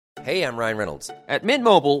Hey, I'm Ryan Reynolds. At Mint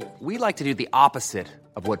Mobile, we like to do the opposite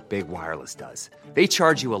of what Big Wireless does. They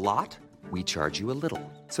charge you a lot, we charge you a little.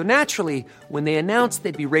 So naturally, when they announced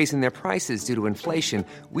they'd be raising their prices due to inflation,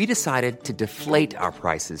 we decided to deflate our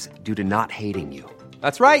prices due to not hating you.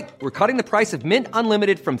 That's right. We're cutting the price of Mint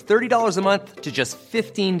Unlimited from $30 a month to just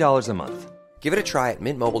 $15 a month. Give it a try at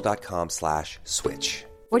mintmobile.com/switch.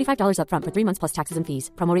 $45 up front for 3 months plus taxes and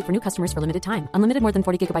fees. Promo rate for new customers for limited time. Unlimited more than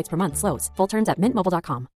 40 gigabytes per month. Slows full terms at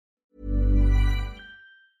mintmobile.com.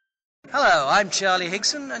 Hello, I'm Charlie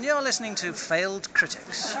Higson, and you're listening to Failed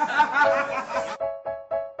Critics.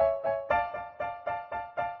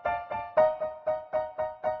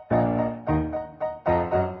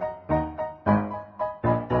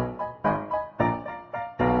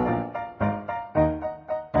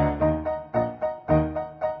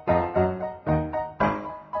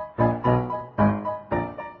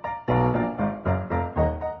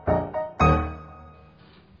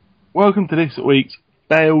 Welcome to this week's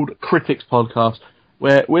Failed Critics podcast,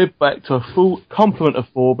 where we're back to a full complement of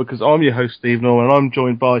four because I'm your host, Steve Norman, and I'm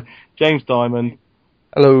joined by James Diamond.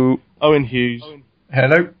 Hello. Owen Hughes.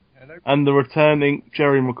 Hello. And the returning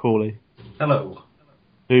Jerry Macaulay. Hello.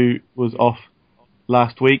 Who was off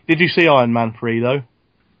last week. Did you see Iron Man 3, though?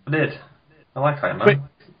 I did. I like Iron Man.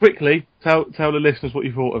 Quickly, tell the listeners what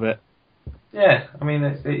you thought of it. Yeah, I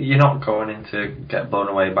mean, you're not going in to get blown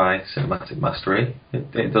away by cinematic mastery.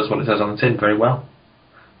 It does what it says on the tin very well.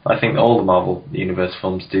 I think all the Marvel Universe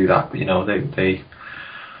films do that. You know, they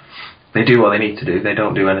do what they need to do. They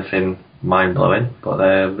don't do anything mind-blowing, but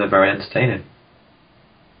they're very entertaining.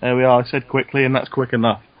 There we are. I said quickly, and that's quick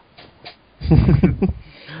enough.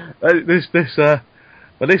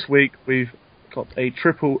 This week we've got a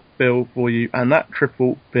triple bill for you, and that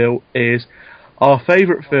triple bill is our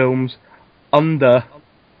favourite films under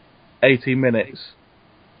 80 minutes,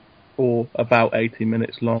 or about 80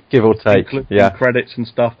 minutes long. Give or take, including credits and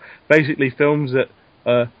stuff. Basically, films that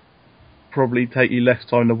probably take you less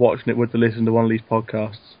time to watch than it would to listen to one of these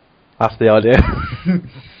podcasts. That's the idea.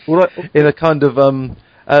 In a kind of,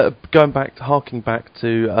 harking back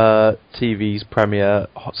to TV's premier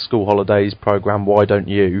school holidays programme, Why Don't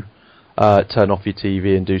You Turn Off Your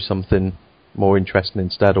TV and do something more interesting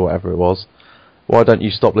instead, or whatever it was. Why don't you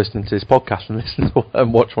stop listening to this podcast and listen to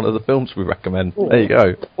and watch one of the films we recommend? There you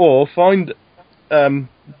go. Or find an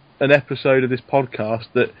episode of this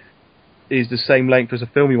podcast that is the same length as a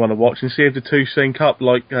film you want to watch and see if the two sync up,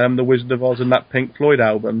 like The Wizard of Oz and that Pink Floyd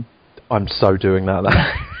album. I'm so doing that.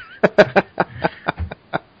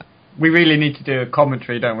 We really need to do a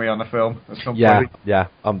commentary, don't we, on the film at some point? Yeah.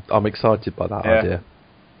 I'm excited by that idea.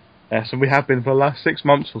 Yes, and we have been for the last 6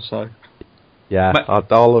 months or so. Yeah,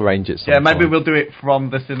 I'll arrange it sometime. Yeah, maybe we'll do it from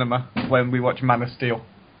the cinema when we watch Man of Steel.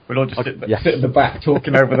 We'll all just sit at the back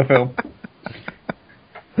talking over the film.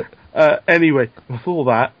 Anyway, before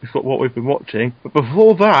that, we've got what we've been watching. But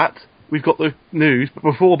before that, we've got the news. But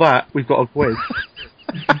before that, we've got a quiz.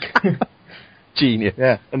 Genius.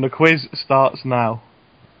 Yeah, and the quiz starts now.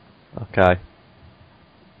 Okay.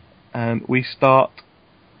 And we start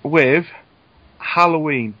with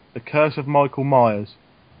Halloween, The Curse of Michael Myers.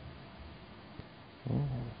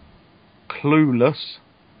 Clueless.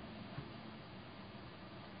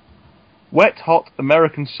 Wet Hot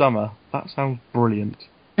American Summer. That sounds brilliant.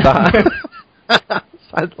 That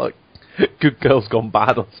sounds like Good Girls Gone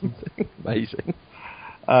Bad or something. Amazing.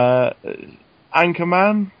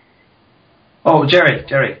 Anchorman. Oh, Jerry.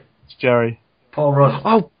 It's Jerry. Paul Rudd.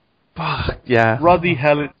 Oh, fuck, yeah. Ruddy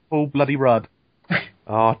hell, it's Paul bloody Rudd.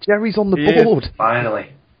 Oh, Jerry's on the board.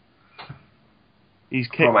 Finally. He's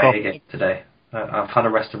kicked off. My A-game today. I've had a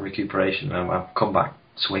rest and recuperation and I've come back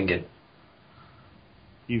swinging.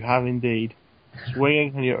 You have indeed.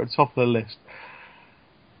 Swinging, and you're at the top of the list.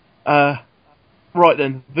 Right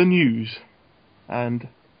then, the news. And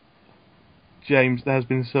James, there has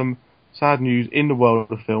been some sad news in the world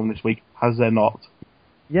of film this week, has there not?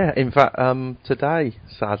 Yeah, in fact, today,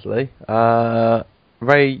 sadly,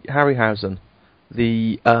 Ray Harryhausen,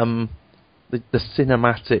 the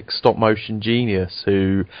cinematic stop-motion genius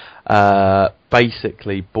who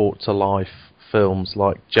basically brought to life films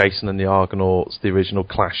like Jason and the Argonauts, the original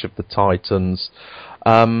Clash of the Titans.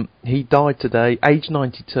 He died today, age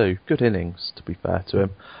 92. Good innings, to be fair to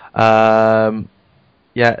him.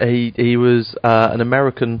 He was an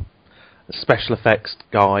American special effects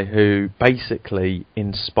guy who basically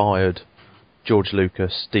inspired George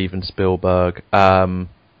Lucas, Steven Spielberg,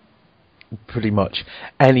 pretty much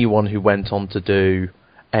anyone who went on to do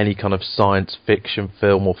any kind of science fiction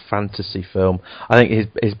film or fantasy film. I think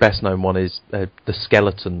his best known one is the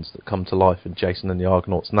skeletons that come to life in Jason and the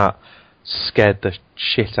Argonauts, and that scared the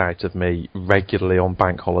shit out of me regularly on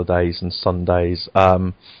bank holidays and Sundays.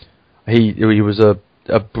 He was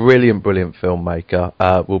a brilliant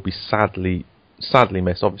filmmaker. Will be sadly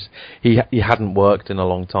missed. Obviously, he hadn't worked in a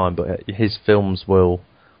long time, but his films will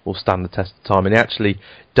stand the test of time. And he actually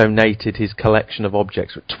donated his collection of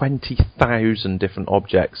objects, 20,000 different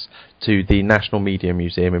objects, to the National Media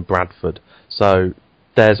Museum in Bradford. So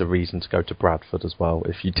there's a reason to go to Bradford as well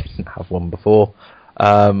if you didn't have one before.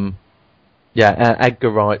 Edgar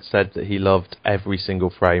Wright said that he loved every single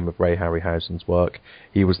frame of Ray Harryhausen's work.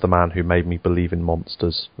 He was the man who made me believe in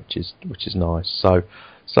monsters, which is nice. So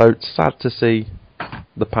sad to see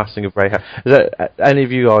the passing of Ray Harryhausen. Any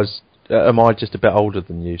of you guys? Am I just a bit older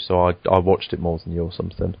than you, so I watched it more than you or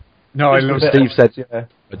something? No, I love Steve it. said, "Yeah,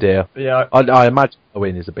 oh dear." Yeah, I imagine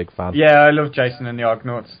Owen is a big fan. Yeah, I love Jason and the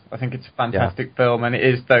Argonauts. I think it's a fantastic film, and it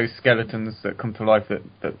is those skeletons that come to life that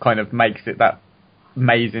kind of makes it that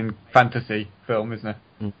amazing fantasy film, isn't it?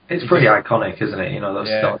 It's pretty iconic, isn't it? You know, those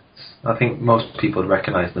stunts. I think most people would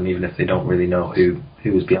recognise them, even if they don't really know who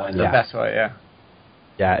was behind them. Yeah, that's right. Yeah.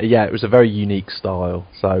 Yeah, it was a very unique style.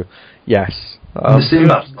 So, yes. The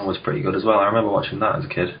Sinbad one was pretty good as well. I remember watching that as a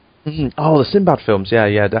kid. Oh, the Sinbad films,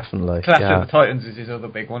 yeah, definitely. Clash of the Titans is his other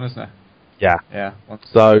big one, isn't it? Yeah. Yeah.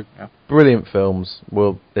 Brilliant films.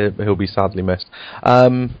 He'll be sadly missed.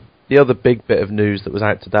 The other big bit of news that was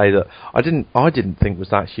out today that I didn't think was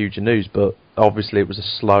that huge a news, but obviously it was a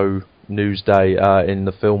slow news day in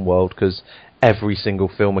the film world because every single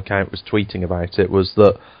film account was tweeting about it, was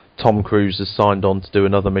that Tom Cruise has signed on to do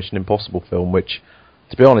another Mission Impossible film, which,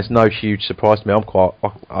 to be honest, no huge surprise to me.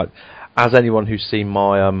 As anyone who's seen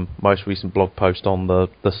my most recent blog post on the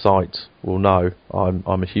site will know, I'm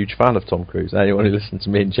a huge fan of Tom Cruise. Anyone who listened to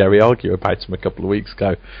me and Jerry argue about him a couple of weeks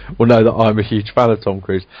ago will know that I'm a huge fan of Tom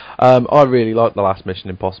Cruise. I really liked the last Mission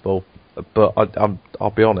Impossible, but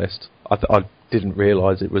I'll be honest, I didn't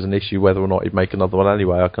realise it was an issue whether or not he'd make another one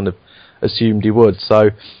anyway. I kind of assumed he would.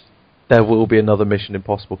 So there will be another Mission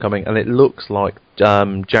Impossible coming, and it looks like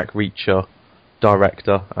Jack Reacher,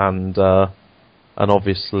 director, and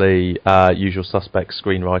obviously Usual Suspects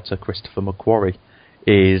screenwriter Christopher McQuarrie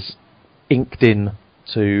is inked in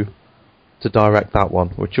to direct that one,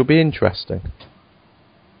 which will be interesting.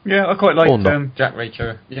 Yeah, I quite liked Jack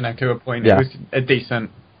Reacher, to a point. Yeah. It was a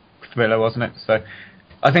decent thriller, wasn't it? So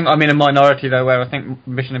I think I'm in a minority, though, where I think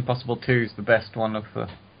Mission Impossible 2 is the best one of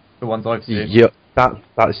the ones I've seen. Yeah,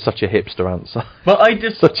 that is such a hipster answer. But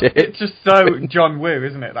it's just so John Woo,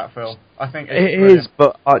 isn't it, that film? I think it is,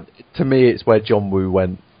 but to me it's where John Woo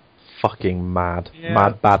went fucking mad. Yeah.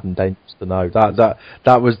 Mad, bad and dangerous to know.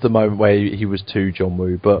 That was the moment where he was too John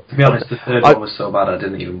Woo. But to be honest, the third one was so bad I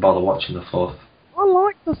didn't even bother watching the fourth. I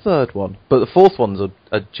like the third one, but the fourth one's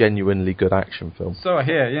a genuinely good action film. So I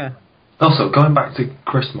hear, yeah. Also, going back to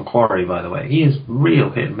Chris McQuarrie, by the way, he is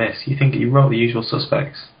real hit and miss. You think he wrote The Usual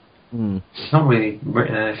Suspects? He's not really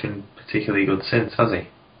written anything particularly good since, has he?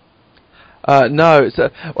 No, it's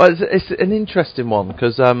an interesting one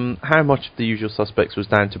because how much of The Usual Suspects was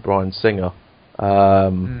down to Bryan Singer,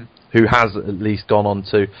 who has at least gone on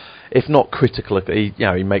to, if not critical,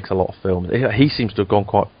 he makes a lot of films. He seems to have gone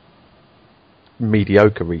quite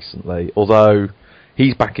mediocre recently, although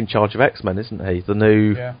he's back in charge of X-Men, isn't he? The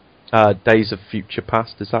new Days of Future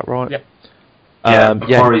Past, is that right? Yep.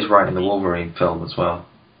 McQuarrie's writing the Wolverine film as well.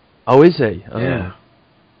 Oh, is he? Oh. Yeah.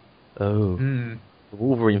 Oh. The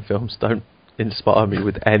Wolverine films don't inspire me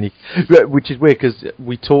with any, which is weird because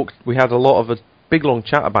we had a big long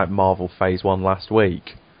chat about Marvel Phase 1 last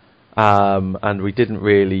week, and we didn't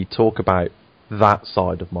really talk about that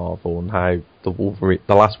side of Marvel and how the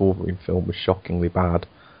last Wolverine film was shockingly bad,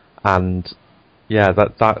 and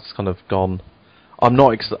that's kind of gone. I'm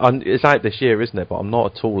not. It's out this year, isn't it? But I'm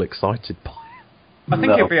not at all excited by it. I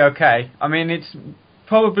think it'll be okay. I mean, it's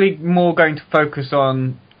probably more going to focus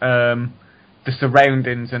on the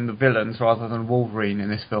surroundings and the villains rather than Wolverine in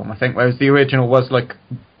this film, I think. Whereas the original was like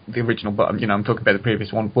the original, but I'm talking about the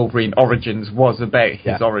previous one. Wolverine Origins was about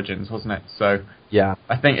his origins, wasn't it? So yeah,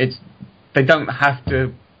 I think they don't have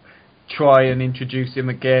to try and introduce him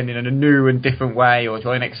again in a new and different way or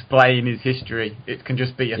try and explain his history. It can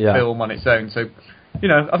just be a film on its own. So,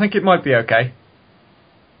 I think it might be okay.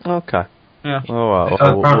 Okay. Yeah. Oh,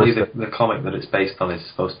 apparently the comic that it's based on is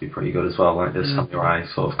supposed to be pretty good as well. Like the samurai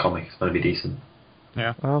sort of comic is going to be decent.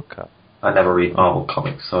 Yeah. Okay. I never read Marvel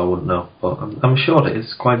comics, so I wouldn't know, but I'm sure it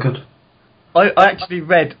is quite good. I actually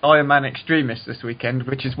read Iron Man Extremis this weekend,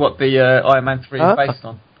 which is what the Iron Man 3 is based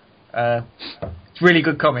on. It's a really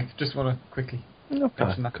good comic. Just want to quickly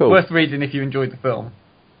mention that. Cool. Worth reading if you enjoyed the film.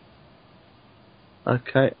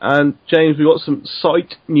 Okay, and James, we got some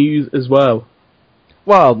site news as well.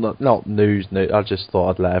 Well, not news. I just thought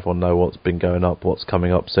I'd let everyone know what's been going up, what's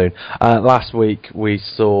coming up soon. Last week we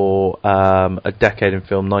saw A Decade in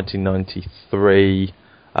Film 1993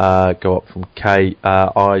 go up from Kate.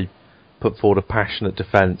 I put forward a passionate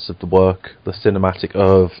defence of the work, the cinematic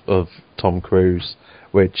of Tom Cruise,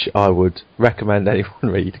 which I would recommend anyone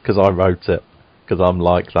read because I wrote it. Because I'm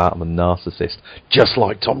like that, I'm a narcissist, just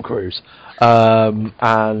like Tom Cruise. And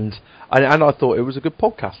I thought it was a good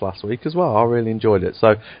podcast last week as well. I really enjoyed it.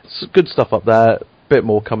 So, good stuff up there. Bit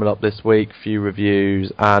more coming up this week, few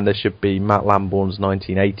reviews, and there should be Matt Lamborn's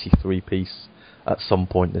 1983 piece at some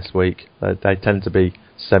point this week. They tend to be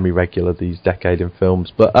semi-regular, these Decade in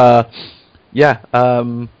Films. But,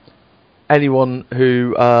 anyone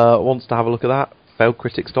who wants to have a look at that,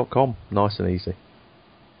 failedcritics.com. Nice and easy.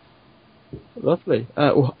 Lovely.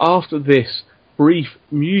 Well, after this brief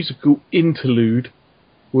musical interlude,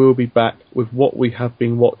 we'll be back with what we have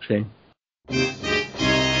been watching.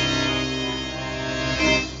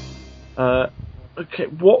 Okay,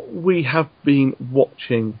 what we have been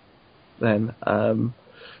watching then.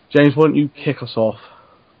 James, why don't you kick us off?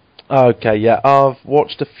 Okay, yeah, I've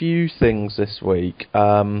watched a few things this week.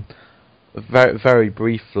 Very, very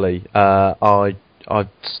briefly, I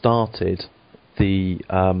started the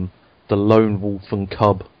Lone Wolf and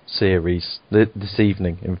Cub series this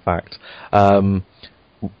evening, in fact. Owen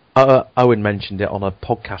mentioned it on a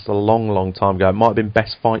podcast a long, long time ago. It might have been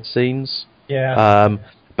Best Fight Scenes. Yeah.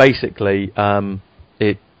 Basically,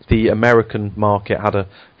 the American market had a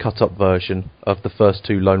cut-up version of the first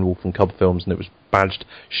two Lone Wolf and Cub films, and it was badged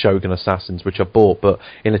Shogun Assassins, which I bought. But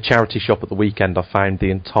in a charity shop at the weekend, I found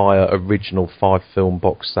the entire original 5-film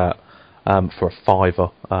box set for a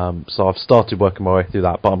 £5. So I've started working my way through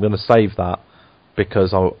that, but I'm going to save that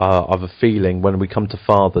because I have a feeling when we come to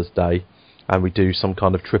Father's Day and we do some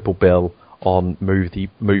kind of triple bill on movie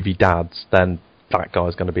dads, then that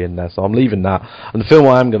guy's going to be in there. So I'm leaving that. And the film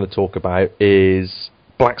I am going to talk about is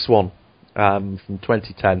Black Swan from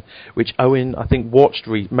 2010, which Owen, I think,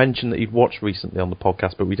 mentioned that he'd watched recently on the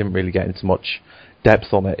podcast, but we didn't really get into much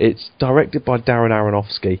depth on it. It's directed by Darren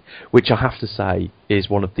Aronofsky, which I have to say is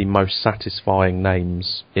one of the most satisfying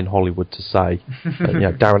names in Hollywood to say.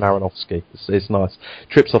 Darren Aronofsky. It's nice.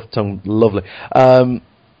 Trips off the tongue, lovely.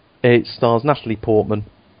 It stars Natalie Portman,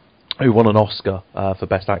 who won an Oscar for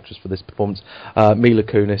Best Actress for this performance, Mila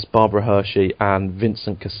Kunis, Barbara Hershey, and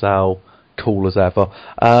Vincent Cassel, cool as ever.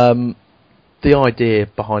 The idea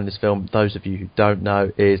behind this film, those of you who don't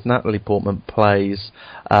know, is Natalie Portman plays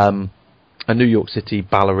a New York City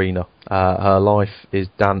ballerina. Her life is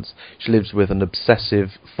dance. She lives with an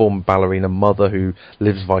obsessive former ballerina mother who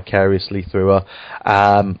lives vicariously through her.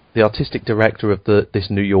 The artistic director of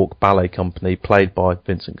this New York ballet company, played by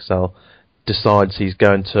Vincent Cassel, decides he's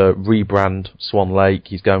going to rebrand Swan Lake.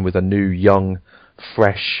 He's going with a new, young,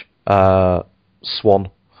 fresh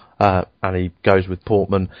Swan. And he goes with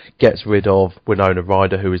Portman, gets rid of Winona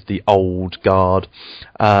Ryder, who is the old guard.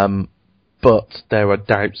 But there are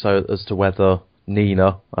doubts as to whether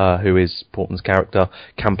Nina, who is Portman's character,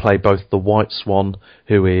 can play both the White Swan,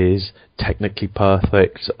 who is technically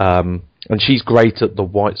perfect, and she's great at the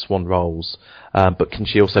White Swan roles, but can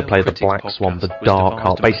she also play the Black Swan, the dark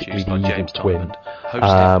heart, basically the evil twin?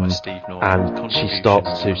 And she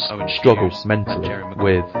starts to struggle mentally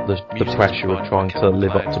with the pressure of trying to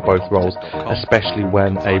live up to both roles, especially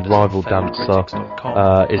when a rival dancer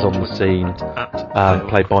is on the scene,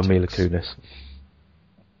 played by Mila Kunis.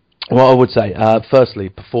 What I would say, firstly,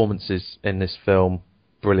 performances in this film,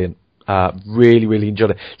 brilliant. Really, really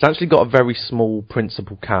enjoyed it. It's actually got a very small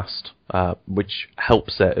principal cast, which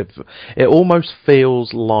helps it. It almost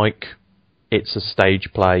feels like it's a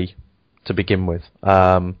stage play to begin with.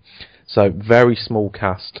 So very small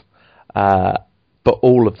cast, but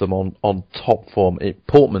all of them on top form.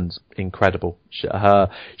 Portman's incredible.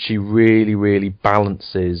 She really, really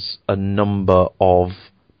balances a number of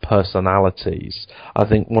personalities. I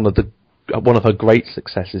think one of her great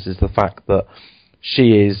successes is the fact that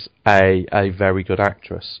she is a very good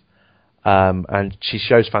actress, and she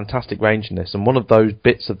shows fantastic range in this. And one of those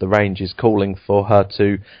bits of the range is calling for her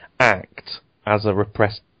to act as a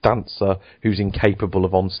repressed dancer who's incapable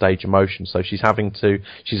of on-stage emotion. So she's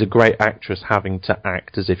a great actress having to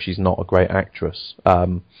act as if she's not a great actress,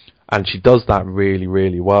 and she does that really,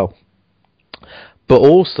 really well. But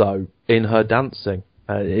also in her dancing,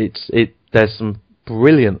 there's some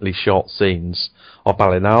brilliantly shot scenes of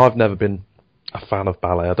ballet. Now, I've never been a fan of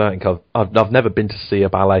ballet. I don't think I've never been to see a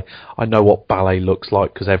ballet. I know what ballet looks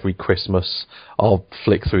like because every Christmas I'll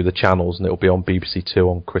flick through the channels and it'll be on BBC Two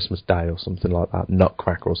on Christmas Day or something like that,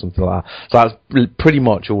 Nutcracker or something like that. So that's pretty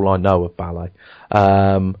much all I know of ballet.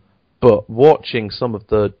 but watching some of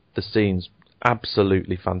the scenes,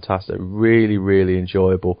 absolutely fantastic, really, really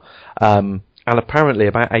enjoyable. And apparently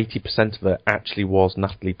about 80% of it actually was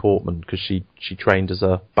Natalie Portman, because she trained as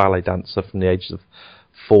a ballet dancer from the ages of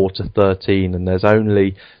 4 to 13, and there's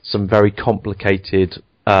only some very complicated,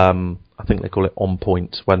 I think they call it on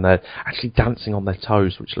point, when they're actually dancing on their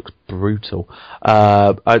toes, which looks brutal.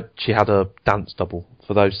 She had a dance double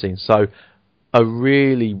for those scenes. So a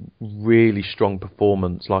really, really strong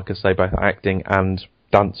performance, like I say, both acting and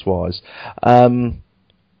dance-wise.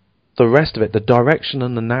 The rest of it, the direction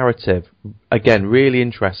and the narrative, again, really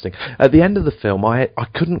interesting. At the end of the film, I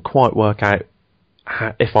couldn't quite work out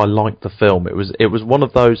if I liked the film. It was one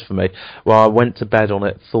of those for me where I went to bed on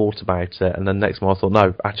it, thought about it, and then next morning I thought,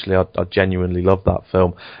 no, actually, I genuinely love that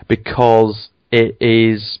film, because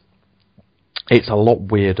it's a lot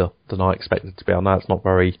weirder than I expected it to be. I know it's not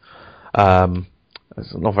very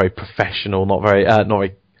professional, not very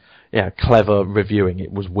clever reviewing.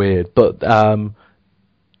 It was weird, but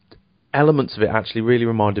elements of it actually really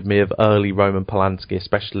reminded me of early Roman Polanski,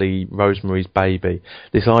 especially Rosemary's Baby.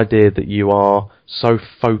 This idea that you are so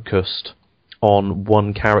focused on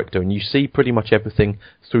one character and you see pretty much everything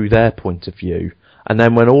through their point of view, and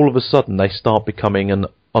then when all of a sudden they start becoming an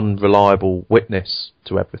unreliable witness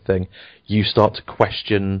to everything, you start to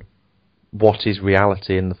question what is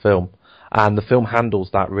reality in the film. And the film handles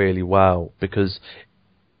that really well, because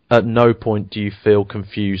at no point do you feel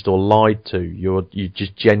confused or lied to. You're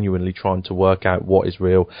just genuinely trying to work out what is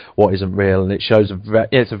real, what isn't real, and it shows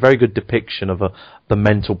it's a very good depiction of the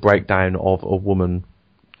mental breakdown of a woman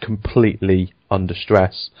completely under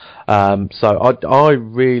stress. So I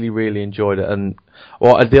really, really enjoyed it. And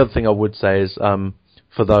the other thing I would say is,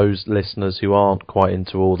 for those listeners who aren't quite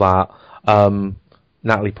into all that,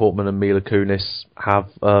 Natalie Portman and Mila Kunis have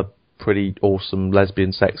a pretty awesome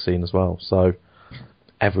lesbian sex scene as well. So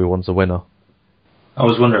everyone's a winner. I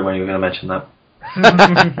was wondering when you were going to mention that.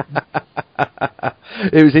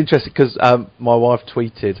 It was interesting because my wife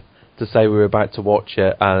tweeted to say we were about to watch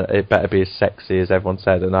it, and it better be as sexy as everyone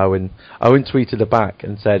said. And Owen tweeted her back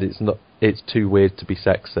and said it's too weird to be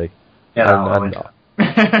sexy. Yeah,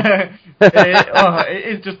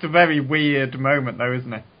 it is just a very weird moment, though,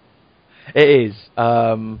 isn't it? It is,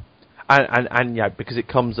 and yeah, because it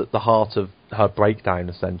comes at the heart of her breakdown,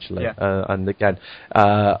 essentially. Yeah. And again,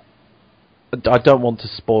 I don't want to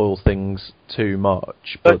spoil things too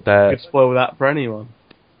much, but you could spoil that for anyone.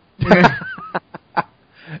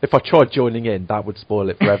 If I tried joining in, that would spoil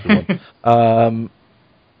it for everyone.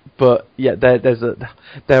 But yeah, there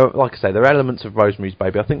like I say, there are elements of Rosemary's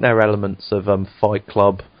Baby. I think there are elements of Fight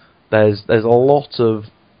Club. There's a lot of.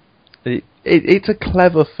 It's a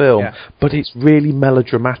clever film, but it's really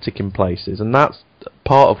melodramatic in places, and that's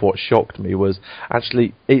part of what shocked me. Was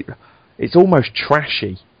actually it's almost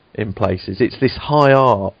trashy in places. It's this high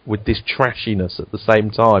art with this trashiness at the same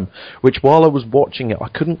time, which while I was watching it, I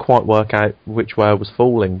couldn't quite work out which way I was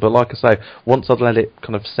falling. But like I say, once I'd let it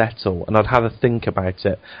kind of settle, and I'd had a think about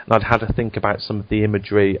it, and I'd had a think about some of the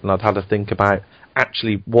imagery, and I'd had a think about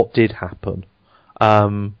actually what did happen,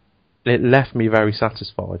 it left me very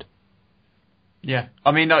satisfied. Yeah,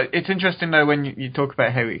 I mean, it's interesting though when you talk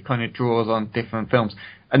about how it kind of draws on different films,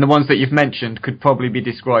 and the ones that you've mentioned could probably be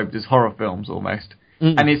described as horror films almost.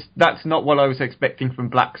 And that's not what I was expecting from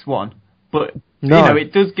Black Swan, but no.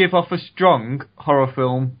 It does give off a strong horror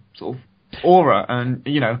film sort of aura, and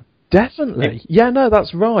definitely,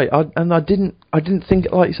 that's right. I didn't think,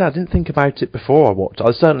 like you said, I didn't think about it before I watched it.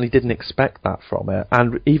 I certainly didn't expect that from it,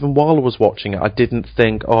 and even while I was watching it, I didn't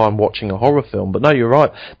think, I'm watching a horror film. But no, you're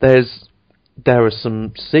right. There are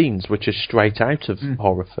some scenes which are straight out of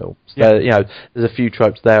horror films. Yeah. There's a few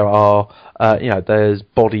tropes. There are, there's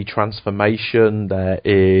body transformation. There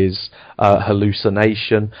is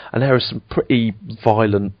hallucination, and there are some pretty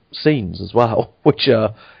violent scenes as well. Which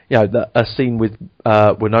are, a scene with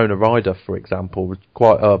Winona Ryder, for example, was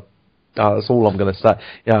quite a. That's all I'm going to say.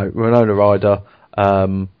 Winona Ryder,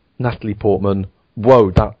 Natalie Portman.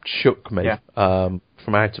 Whoa, that shook me from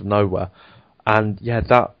out of nowhere. And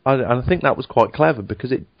I think that was quite clever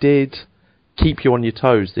because it did keep you on your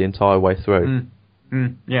toes the entire way through.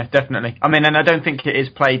 Yeah, definitely. I mean, and I don't think it is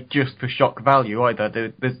played just for shock value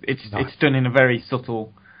either. It's done in a very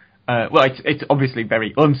subtle. It's obviously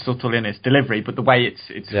very unsubtle in its delivery, but the way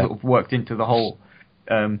it's sort of worked into the whole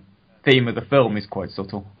theme of the film is quite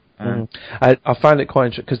subtle. I found it quite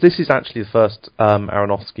interesting because this is actually the first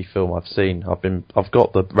Aronofsky film I've seen. I've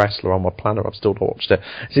got The Wrestler on my planner. I've still not watched it.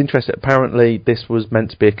 It's interesting. Apparently, this was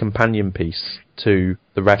meant to be a companion piece to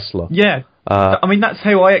The Wrestler. Yeah, I mean, that's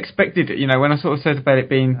how I expected it. You know, when I sort of said about it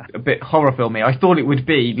being a bit horror filmy, I thought it would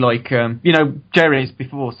be like, you know, Jerry's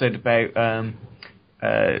before said about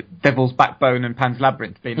Devil's Backbone and Pan's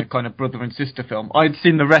Labyrinth being a kind of brother and sister film. I'd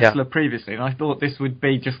seen The Wrestler previously, and I thought this would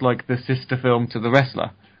be just like the sister film to The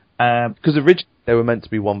Wrestler. Because originally they were meant to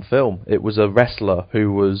be one film. It was a wrestler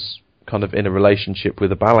who was kind of in a relationship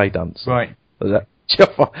with a ballet dancer. Right. But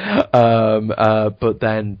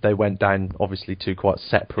then they went down, obviously, two quite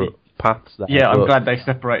separate paths there. Yeah, I'm glad they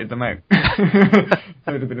separated them out. It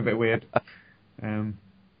would have been a bit weird.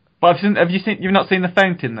 But you've not seen The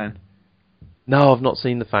Fountain then? No, I've not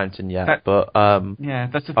seen The Fountain yet, but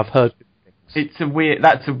I've heard. It's a weird.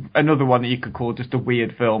 That's another one that you could call just a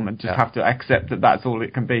weird film, and just have to accept that that's all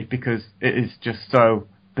it can be, because it is just so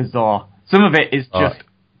bizarre. Some of it is just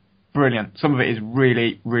brilliant. Some of it is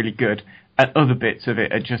really, really good, and other bits of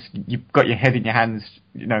it are just, you've got your head in your hands.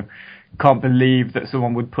 You know, can't believe that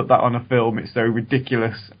someone would put that on a film. It's so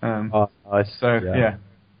ridiculous. But I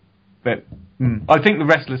think The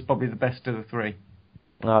Wrestler's probably the best of the three.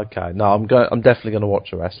 Okay, no, I'm definitely going to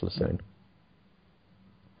watch The Wrestler soon.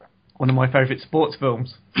 One of my favourite sports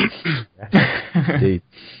films. Indeed.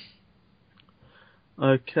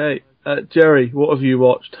 Okay, Jerry, what have you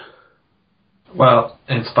watched? Well,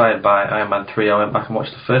 inspired by Iron Man 3, I went back and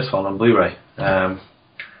watched the first one on Blu-ray.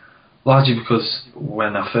 Largely because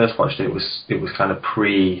when I first watched it, it was kind of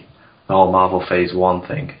pre the whole Marvel Phase 1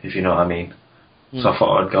 thing, if you know what I mean. So I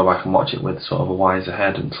thought I'd go back and watch it with sort of a wiser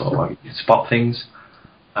head and sort of like spot things.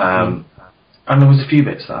 And there was a few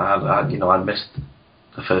bits that I'd missed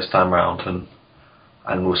the first time round,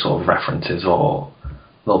 and were sort of references or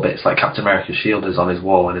little bits like Captain America's shield is on his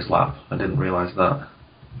wall in his lap. I didn't realise that.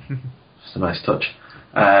 Just a nice touch.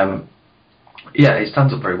 Yeah, it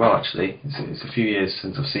stands up very well actually. It's a few years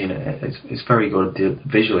since I've seen it. It's very good.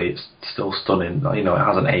 Visually, it's still stunning. You know, it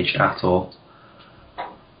hasn't aged at all.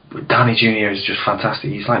 But Downey Jr. is just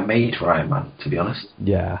fantastic. He's like made for Iron Man, to be honest.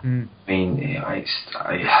 Yeah. I mean,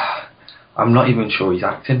 I'm not even sure he's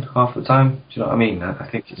acting half the time. Do you know what I mean? I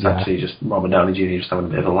think it's actually just Robert Downey Jr. just having a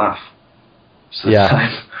bit of a laugh.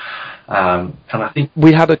 And I think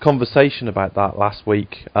we had a conversation about that last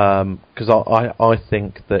week, because I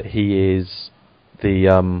think that he is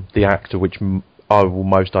the actor which I will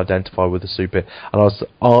most identify with the super. And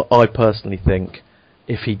I personally think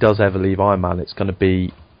if he does ever leave Iron Man, it's going to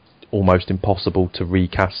be almost impossible to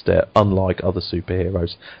recast it, unlike other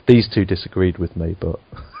superheroes. These two disagreed with me, but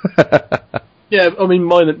yeah, I mean,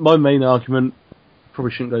 my main argument,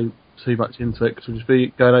 probably shouldn't go too much into it because we'll just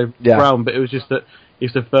be going over ground, but it was just that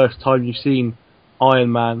it's the first time you've seen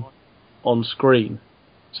Iron Man on screen,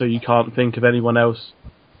 so you can't think of anyone else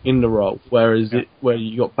in the role, whereas where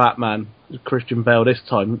you got Batman, Christian Bale this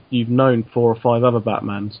time, you've known 4 or 5 other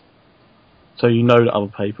Batmans. So you know that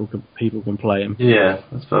other people can play him. Yeah,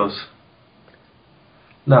 I suppose.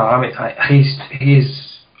 No, I mean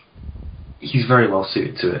he's very well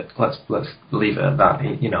suited to it. Let's leave it at that.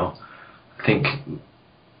 I think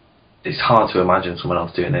it's hard to imagine someone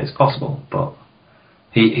else doing it. It's possible, but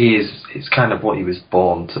he is. It's kind of what he was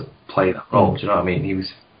born to play that role. Do you know what I mean? He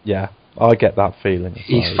was. Yeah, I get that feeling.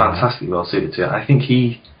 He's fantastically well suited to it. I think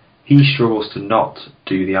he struggles to not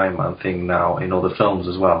do the Iron Man thing now in other films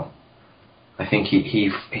as well. I think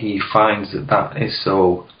he finds that is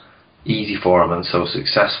so easy for him and so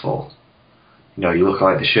successful. You know, you look at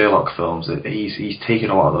like the Sherlock films, that he's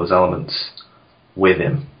taken a lot of those elements with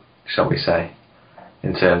him, shall we say,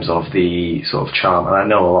 in terms of the sort of charm. And I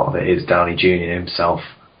know a lot of it is Downey Jr. himself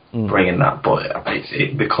bringing that, but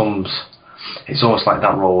it's almost like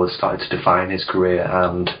that role has started to define his career,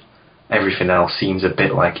 and everything else seems a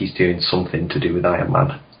bit like he's doing something to do with Iron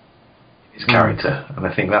Man. His character, and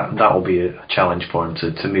I think that will be a challenge for him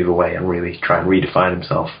to move away and really try and redefine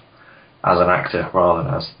himself as an actor rather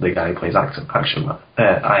than as the guy who plays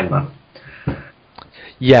Iron Man.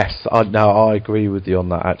 Yes, I agree with you on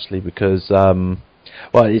that actually, because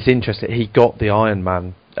it's interesting. He got the Iron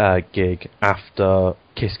Man gig after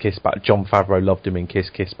Kiss Kiss Bang. Jon Favreau loved him in Kiss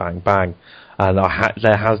Kiss Bang Bang, and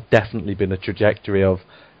there has definitely been a trajectory of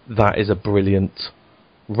that is a brilliant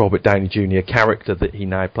Robert Downey Jr. character that he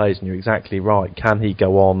now plays, and you're exactly right. Can he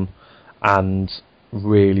go on and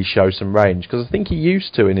really show some range? Because I think he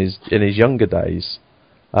used to in his younger days.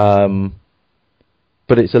 But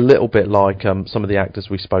it's a little bit like some of the actors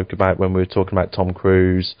we spoke about when we were talking about Tom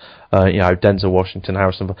Cruise, Denzel Washington,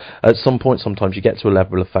 Harrison. At some point, sometimes you get to a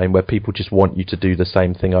level of fame where people just want you to do the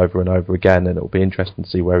same thing over and over again, and it'll be interesting to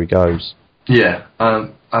see where he goes. Yeah, I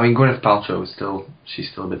mean, Gwyneth Paltrow she's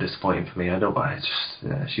still a bit disappointing for me. I don't buy it.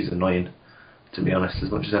 She's annoying, to be honest, as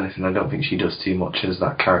much as anything. I don't think she does too much as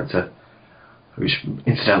that character. which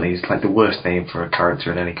incidentally is like the worst name for a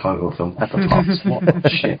character in any comic book film ever. What a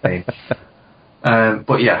shit name.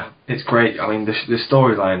 But yeah, it's great. I mean, the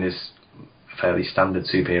storyline is fairly standard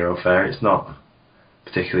superhero fare. It's not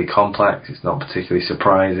particularly complex. It's not particularly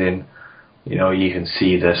surprising. You know, you can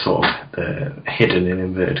see the sort of the hidden, in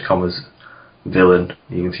inverted commas, villain.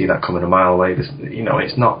 You can see that coming a mile away. You know,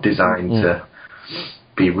 it's not designed to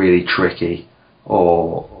be really tricky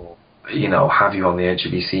or, you know, have you on the edge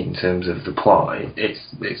of your seat in terms of the plot. It's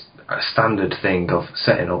a standard thing of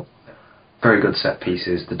setting up very good set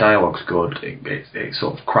pieces. The dialogue's good. It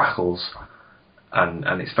sort of crackles,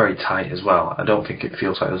 and it's very tight as well. I don't think it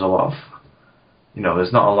feels like there's a lot of, you know,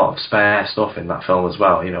 there's not a lot of spare stuff in that film as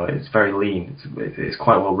well. You know, it's very lean. It's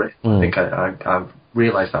quite well written. I think I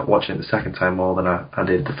realised that watching it the second time more than I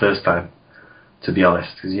did the first time, to be honest.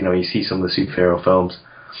 Because, you know, you see some of the superhero films,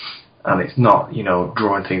 and it's not, you know,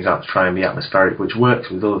 drawing things out to try and be atmospheric, which works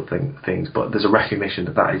with other things, but there's a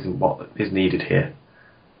recognition that isn't what is needed here.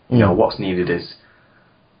 You know, what's needed is,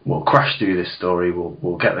 we'll crash through this story,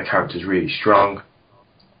 we'll get the characters really strong,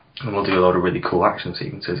 and we'll do a lot of really cool action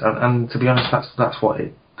sequences. And to be honest, that's what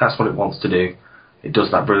it wants to do. It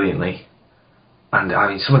does that brilliantly. And I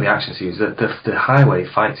mean, some of the action scenes, the highway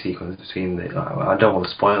fight sequence between I don't want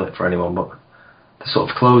to spoil it for anyone, but the sort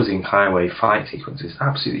of closing highway fight sequence is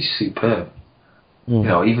absolutely superb. You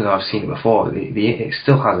know, even though I've seen it before, it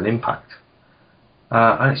still has an impact.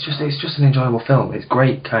 And it's just an enjoyable film. It's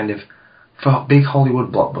great kind of for big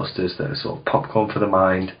Hollywood blockbusters that are sort of popcorn for the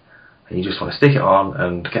mind, and you just want to stick it on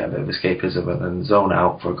and get a bit of escapism and zone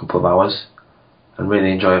out for a couple of hours and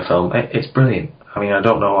really enjoy a film. It's brilliant. I mean, I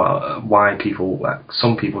don't know why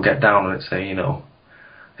some people get down on it, say, you know,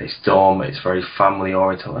 it's dumb, it's very family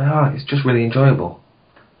oriented. It's just really enjoyable.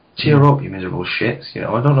 Cheer up, you miserable shits. You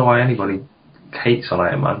know, I don't know why anybody hates on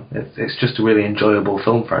Iron Man. It's just a really enjoyable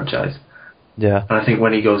film franchise. Yeah. And I think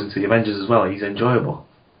when he goes into the Avengers as well, he's enjoyable.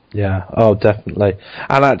 Yeah, oh, definitely.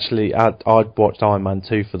 And actually, I'd watched Iron Man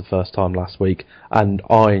 2 for the first time last week, and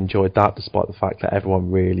I enjoyed that despite the fact that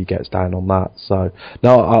everyone really gets down on that. So,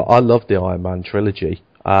 no, I love the Iron Man trilogy,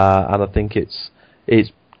 and I think it's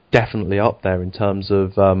definitely up there in terms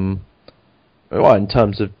of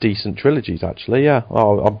decent trilogies, actually, yeah.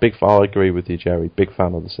 I agree with you, Jerry. Big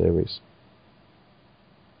fan of the series.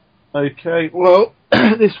 Okay, well,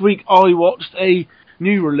 this week I watched a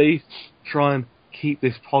new release to try and keep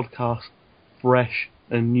this podcast fresh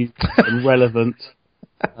and new and relevant.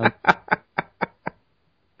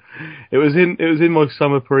 It was in my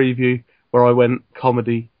summer preview where I went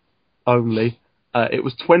comedy only. It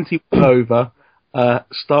was 21 Over,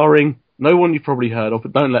 starring no one you've probably heard of,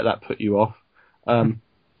 but don't let that put you off.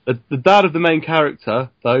 The dad of the main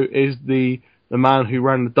character, though, is the man who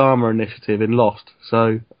ran the Dharma Initiative in Lost.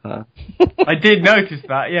 So I did notice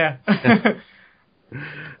that, yeah.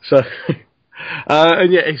 So,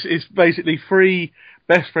 and yeah, it's basically three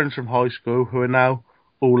best friends from high school who are now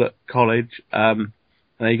all at college, and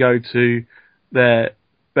they go to their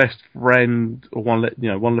best friend, or one of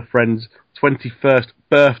the friends' 21st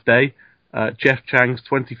birthday, Jeff Chang's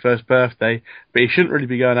 21st birthday, but he shouldn't really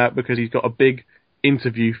be going out because he's got a big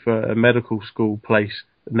interview for a medical school place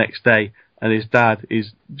the next day, and his dad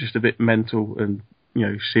is just a bit mental and, you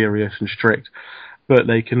know, serious and strict. But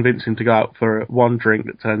they convince him to go out for one drink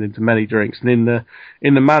that turns into many drinks, and in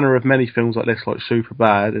the manner of many films like this, like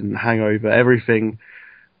Superbad and Hangover, everything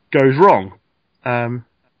goes wrong.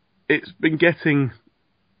 It's been getting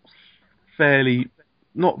fairly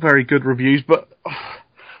not very good reviews, but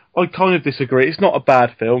I kind of disagree. It's not a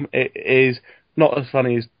bad film. It is not as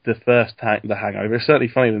funny as the first The Hangover. It's certainly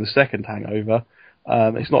funnier than the second Hangover.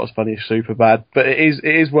 It's not as funny as Superbad, but it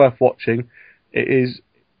is worth watching. It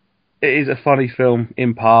is a funny film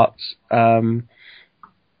in parts.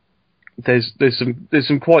 There's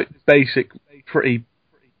some quite basic, pretty,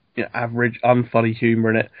 you know, average, unfunny humour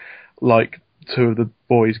in it. Like, two of the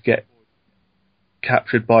boys get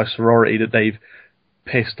captured by a sorority that they've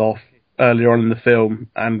pissed off earlier on in the film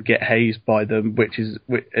and get hazed by them, which is,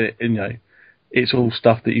 you know, it's all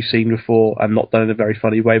stuff that you've seen before and not done in a very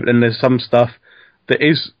funny way. But then there's some stuff that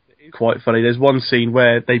is quite funny. There's one scene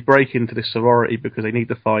where they break into this sorority because they need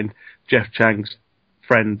to find Jeff Chang's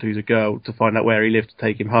friend, who's a girl, to find out where he lives to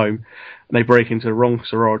take him home. And they break into the wrong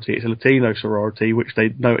sorority. It's a Latino sorority, which they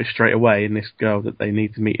notice straight away, and this girl that they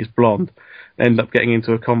need to meet is blonde. They end up getting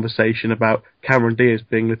into a conversation about Cameron Diaz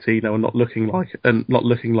being Latino and not looking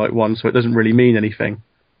like one, so it doesn't really mean anything.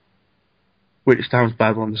 Which sounds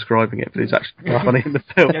bad when I'm describing it, but it's actually quite funny in the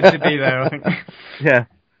film. It should be there, I think. Yeah.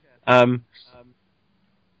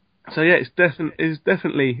 So yeah, it's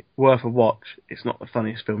definitely worth a watch. It's not the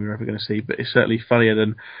funniest film you're ever going to see, but it's certainly funnier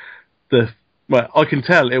than the Well, I can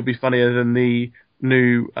tell it'll be funnier than the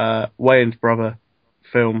new Wayans brother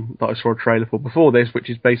film that I saw a trailer for before this, which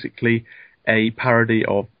is basically a parody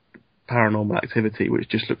of Paranormal Activity, which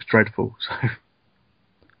just looks dreadful. So,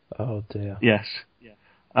 oh dear. Yes.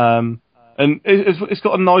 And it's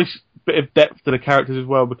got a nice bit of depth to the characters as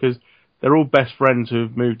well, because they're all best friends who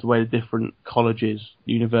have moved away to different colleges,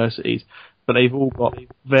 universities, but they've all got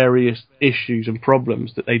various issues and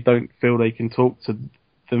problems that they don't feel they can talk to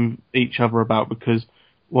each other about, because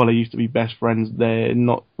while they used to be best friends, they're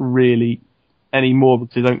not really anymore,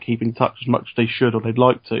 because they don't keep in touch as much as they should or they'd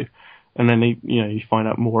like to. And then you find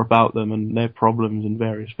out more about them and their problems and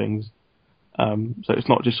various things. So it's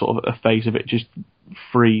not just sort of a phase of it, just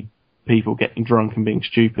three people getting drunk and being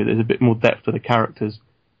stupid. There's a bit more depth to the characters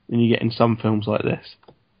than you get in some films like this.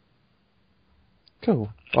 Cool.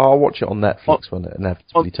 I'll watch it on Netflix when it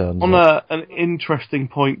inevitably turns up. On an interesting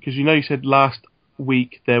point, because you said last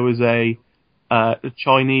week there was a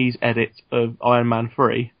Chinese edit of Iron Man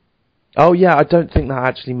 3. Oh yeah, I don't think that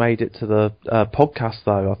actually made it to the podcast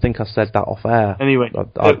though. I think I said that off air. Anyway,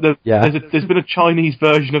 there's been a Chinese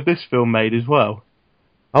version of this film made as well.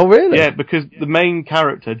 Oh really? Yeah, because the main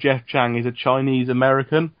character, Jeff Chang, is a Chinese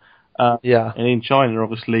American. Yeah. And in China,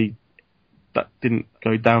 obviously, that didn't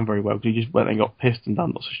go down very well, because he just went and got pissed and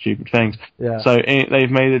done lots of stupid things. Yeah. So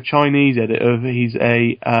they've made a Chinese edit of he's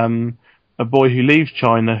a boy who leaves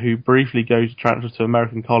China, who briefly goes to transfer to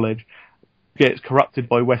American college, gets corrupted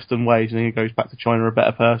by Western ways, and then he goes back to China a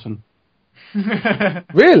better person.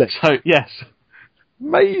 Really? So, yes.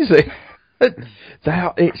 Amazing.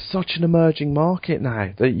 It's such an emerging market now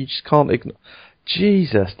that you just can't ignore.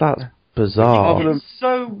 Jesus, that's bizarre. There's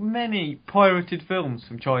so many pirated films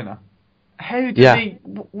from China. Who do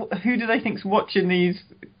they think's watching these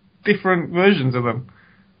different versions of them?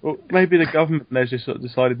 Well, maybe the government has just sort of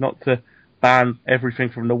decided not to ban everything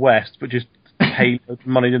from the West, but just pay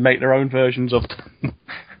money to make their own versions of them.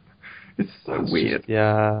 It's so weird.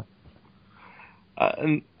 Yeah.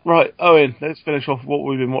 And right, Owen, let's finish off what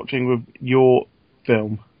we've been watching with your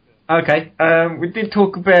film. Okay, we did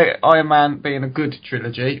talk about Iron Man being a good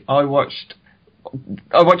trilogy. I watched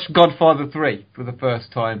Godfather 3 for the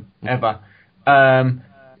first time ever.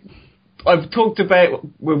 I've talked about,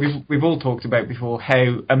 we've all talked about before,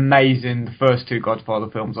 how amazing the first two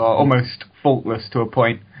Godfather films are, almost faultless to a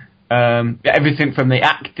point. Everything from the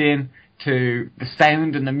acting to the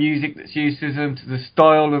sound and the music that's used to them, to the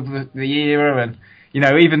style of the era, and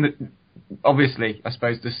even obviously, I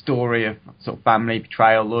suppose, the story of sort of family,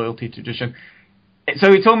 betrayal, loyalty, tradition.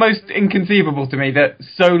 So it's almost inconceivable to me that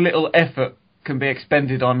so little effort can be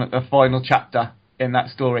expended on a final chapter in that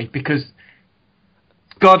story, because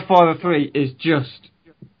Godfather 3 is just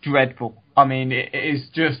dreadful. I mean, it is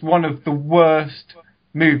just one of the worst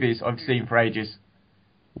movies I've seen for ages.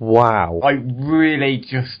 Wow. I really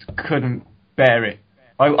just couldn't bear it.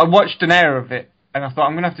 I watched an hour of it, and I thought,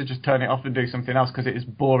 I'm going to have to just turn it off and do something else, because it is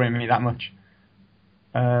boring me that much.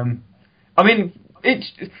 I mean,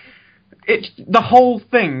 it's the whole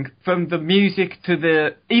thing, from the music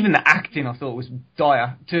to even the acting, I thought was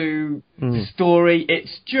dire, to the story.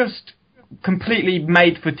 It's just completely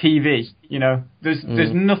made for TV.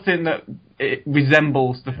 There's nothing that it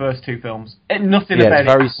resembles the first two films. Nothing about it.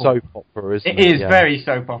 It's very soap opera, isn't it? It is very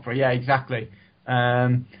soap opera. Yeah, exactly.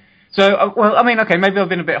 Well, I mean, okay, maybe I've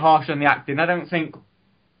been a bit harsh on the acting. I don't think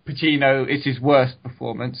Pacino is his worst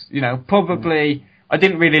performance. Probably. I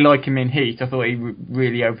didn't really like him in Heat. I thought he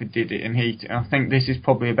really overdid it in Heat, and I think this is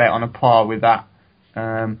probably about on a par with that.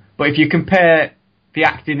 But if you compare the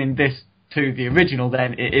acting in this to the original,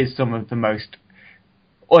 then it is some of the most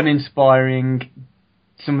uninspiring,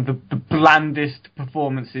 some of the blandest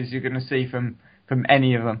performances you're going to see from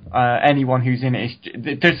any of them. Anyone who's in it,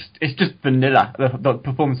 it's just vanilla. The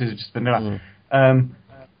performances are just vanilla. The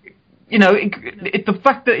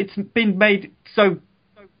fact that it's been made so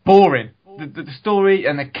boring, the story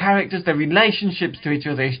and the characters, the relationships to each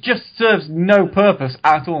other, it just serves no purpose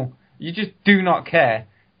at all. You just do not care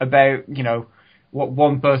about, what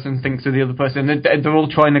one person thinks of the other person. They're all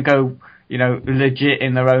trying to go, legit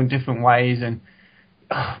in their own different ways, and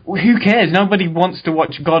who cares? Nobody wants to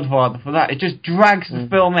watch Godfather for that. It just drags the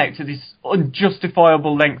film out to this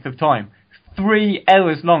unjustifiable length of time. 3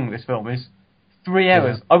 hours long, this film is. 3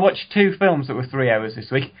 hours. Yeah. I watched 2 films that were 3 hours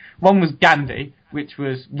this week. One was Gandhi, which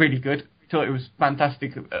was really good. Thought it was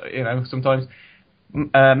fantastic, sometimes.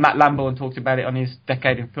 Matt Lamborn talked about it on his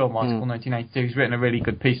Decade in Film article, 1982. He's written a really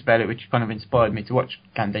good piece about it, which kind of inspired me to watch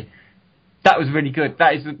Gandhi. That was really good.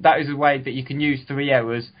 That is a way that you can use 3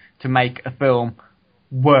 hours to make a film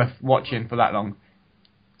worth watching for that long.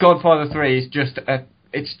 Godfather 3 is just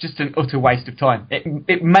it's just an utter waste of time.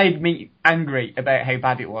 It made me angry about how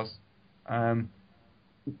bad it was.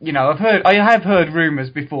 You know, I have heard rumours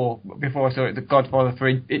before I saw it, The Godfather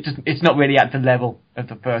 3. It's not really at the level of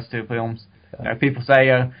the first two films. You know, people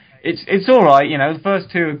say it's all right. You know, the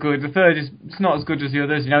first two are good. The third it's not as good as the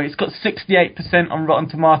others. You know, it's got 68% on Rotten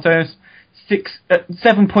Tomatoes,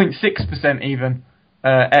 7.6% even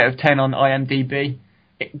out of 10 on IMDb.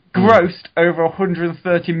 It grossed over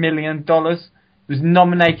 $130 million. It was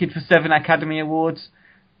nominated for 7 Academy Awards.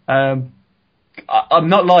 I'm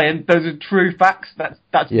not lying. Those are true facts.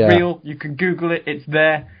 That's real. You can Google it. It's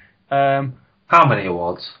there. How many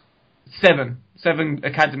awards? 7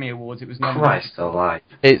 Academy Awards. It was nominated. Christ alive!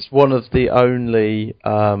 It's one of the only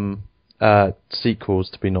sequels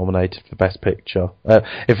to be nominated for Best Picture.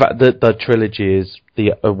 In fact, the trilogy is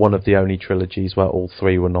one of the only trilogies where all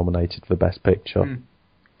 3 were nominated for Best Picture.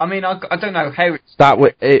 I mean, I don't know how it's...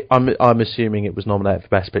 I'm assuming it was nominated for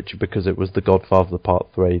Best Picture because it was The Godfather Part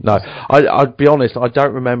 3. No, I'll be honest, I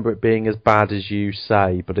don't remember it being as bad as you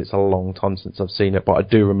say, but it's a long time since I've seen it, but I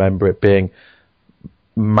do remember it being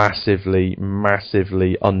massively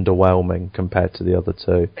underwhelming compared to the other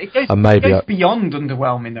two. It goes beyond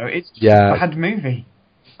underwhelming, though. It's just a bad movie.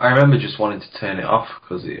 I remember just wanting to turn it off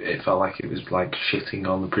because it felt like it was like shitting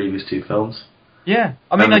on the previous 2 films. Yeah,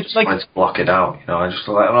 I mean, I just wanted to block it out. You know, I just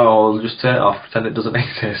like, I'll just turn it off, pretend it doesn't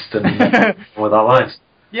exist, and with our lives.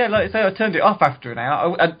 Yeah, like I say, I turned it off after an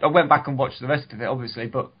hour. I went back and watched the rest of it, obviously,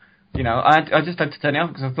 but you know, I just had to turn it off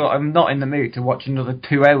because I thought I'm not in the mood to watch another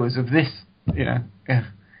 2 hours of this. You know,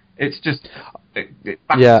 it's just.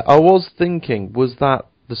 I was thinking, was that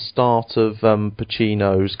the start of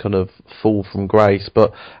Pacino's kind of fall from grace?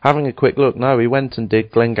 But having a quick look, no, he went and did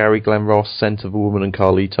Glengarry Glen Ross, Scent of a Woman and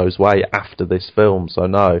Carlito's Way after this film, so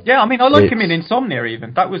no. Yeah, I mean, I like him in Insomnia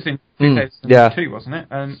even. That was in 2002, wasn't it?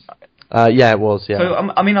 Yeah, it was, yeah. So,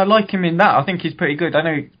 I mean, I like him in that. I think he's pretty good. I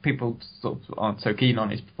know people sort of aren't so keen on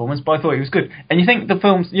his performance, but I thought he was good. And you think the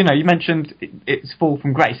film's, you know, you mentioned it's fall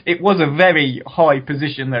from grace. It was a very high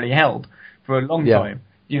position that he held for a long time.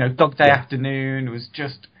 You know, Dog Day Afternoon was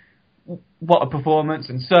just, what a performance,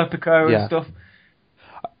 and Serpico and stuff.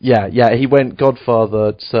 Yeah, he went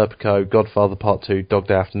Godfather, Serpico, Godfather Part 2, Dog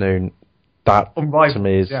Day Afternoon. That, to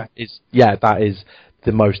me, is that is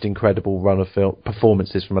the most incredible run of film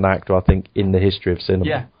performances from an actor, I think, in the history of cinema.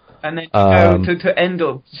 Yeah, and then to end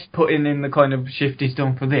up putting in the kind of shift he's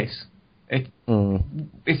done for this,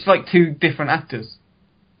 it's like 2 different actors.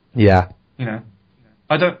 Yeah. You know,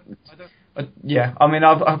 I mean,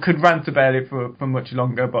 I could rant about it for much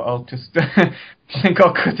longer, but I'll just, I think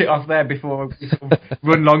I'll cut it off there before I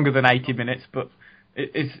run longer than 80 minutes, but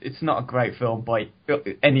it's not a great film by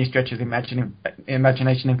any stretch of the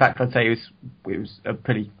imagination. In fact, I'd say it was a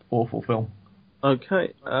pretty awful film.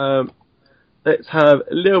 Okay, let's have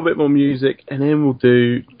a little bit more music, and then we'll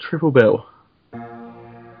do Triple Bill.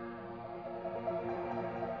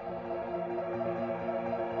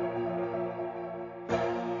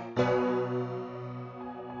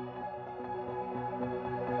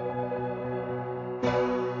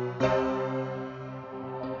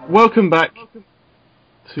 Welcome back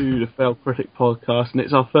to the Failed Critic podcast, and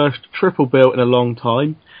it's our first Triple Bill in a long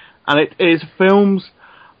time, and it is films,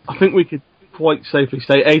 I think we could quite safely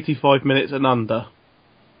say 85 minutes and under.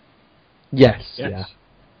 Yes.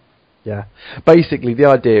 Yeah. Basically, the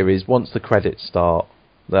idea is once the credits start,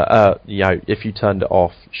 that you know, if you turned it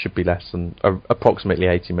off, should be less than approximately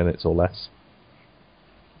 80 minutes or less.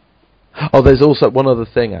 Oh, there's also one other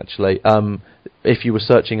thing actually. If you were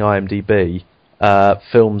searching IMDb.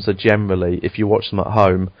 Films are generally, if you watch them at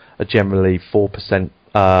home, are generally 4%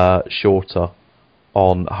 shorter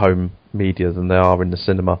on home media than they are in the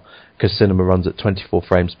cinema, because cinema runs at 24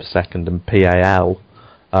 frames per second and PAL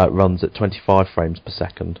runs at 25 frames per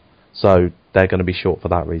second. So they're going to be short for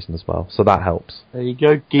that reason as well. So that helps. There you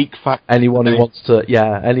go, geek fact. Anyone who wants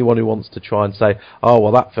to try and say, oh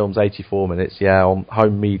well, that film's 84 minutes. Yeah, on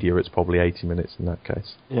home media it's probably 80 minutes in that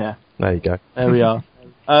case. Yeah. There you go. There we are.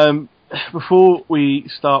 Before we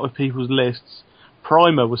start with people's lists,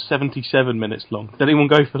 Primer was 77 minutes long. Did anyone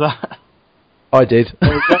go for that? I did.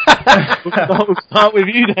 We'll start with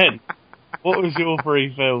you then. What was your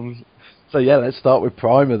 3 films? So yeah, let's start with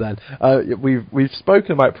Primer then. We've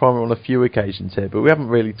spoken about Primer on a few occasions here, but we haven't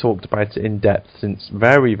really talked about it in depth since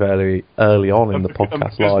very, very early on in the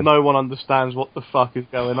podcast live. No one understands what the fuck is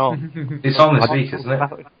going on. It's on this week, isn't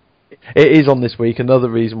it? It is on this week. Another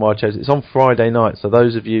reason why I chose it. It's on Friday night. So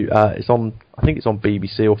those of you, it's on. I think it's on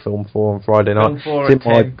BBC or Film 4 on Friday night. Film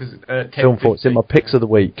 4 at 10, Film 4. It's in my picks of the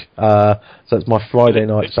week. So it's my Friday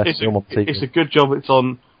night special film on TV. It's a good job it's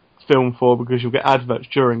on film for because you'll get adverts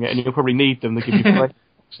during it, and you'll probably need them to give you play.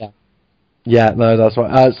 Yeah, no, that's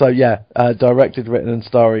right. Directed, written, and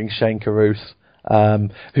starring Shane Carruth,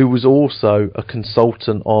 who was also a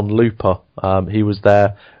consultant on Looper. He was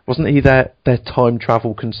there, wasn't he? Their time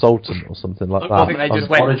travel consultant or something like that. I think they just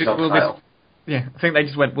went. I think they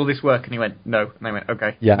just went. Will this work? And he went, no. And they went,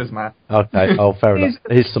 okay. Yeah. Doesn't matter. Okay. Oh, fair enough.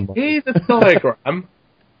 Here's some. Here's a diagram.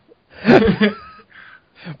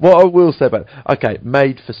 What I will say about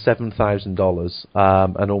made for $7,000,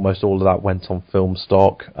 and almost all of that went on film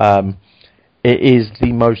stock. It is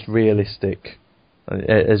the most realistic,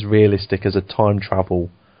 as realistic as a time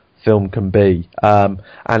travel film can be,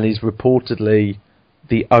 and is reportedly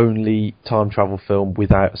the only time travel film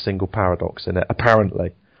without a single paradox in it.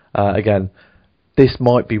 Apparently, again, this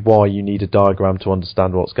might be why you need a diagram to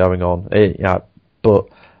understand what's going on. But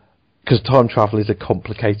because time travel is a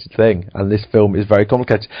complicated thing, and this film is very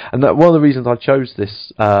complicated. And that one of the reasons I chose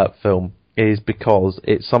this film is because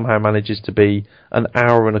it somehow manages to be an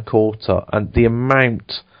hour and a quarter, and the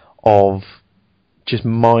amount of just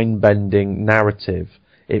mind-bending narrative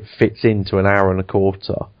it fits into an hour and a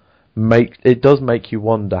quarter it does make you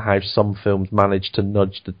wonder how some films manage to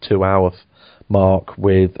nudge the 2-hour mark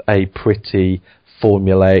with a pretty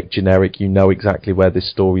formulaic, generic, you know exactly where this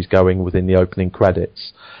story's going within the opening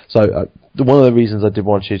credits. So one of the reasons I did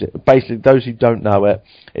want to choose it, basically, those who don't know it,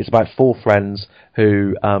 it's about 4 friends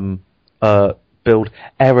who build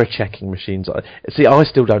error checking machines. See, I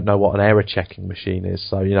still don't know what an error checking machine is,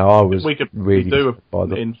 so I was we could really do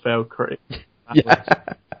in Failed Critics. Yeah.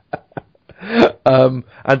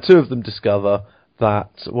 And 2 of them discover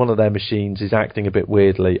that one of their machines is acting a bit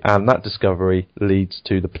weirdly, and that discovery leads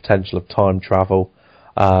to the potential of time travel,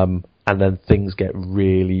 and then things get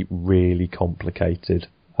really, really complicated.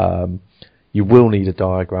 You will need a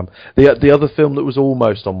diagram. The other film that was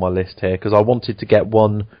almost on my list here, because I wanted to get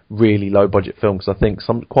one really low budget film, because I think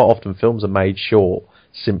quite often films are made short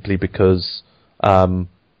simply because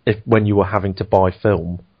when you were having to buy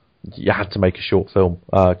film, you had to make a short film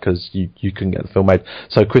because you couldn't get the film made.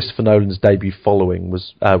 So Christopher Nolan's debut Following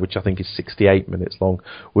was, which I think is 68 minutes long,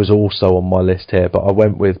 was also on my list here. But I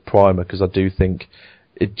went with Primer because I do think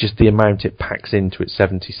just the amount it packs into its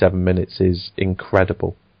 77 minutes is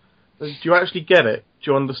incredible. Do you actually get it?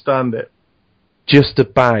 Do you understand it? Just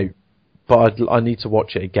about, but I need to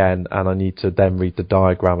watch it again, and I need to then read the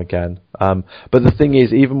diagram again. But the thing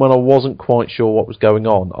is, even when I wasn't quite sure what was going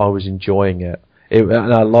on, I was enjoying it.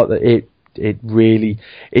 And I like that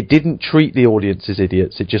it didn't treat the audience as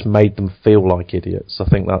idiots, it just made them feel like idiots. I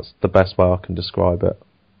think that's the best way I can describe it.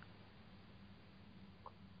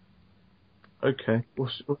 Okay.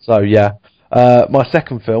 So yeah, my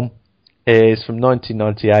second film is from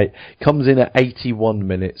 1998, comes in at 81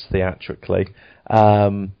 minutes theatrically,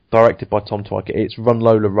 directed by Tom Tykwer. It's Run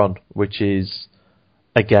Lola Run, which is,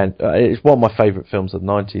 again, it's one of my favourite films of the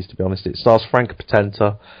 90s, to be honest. It stars Frank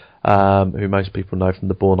Potenta, who most people know from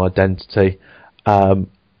The Bourne Identity. The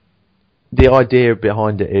idea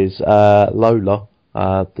behind it is Lola,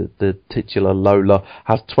 the titular Lola,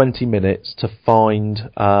 has 20 minutes to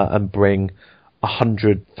find and bring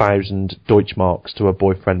 100,000 Deutschmarks to her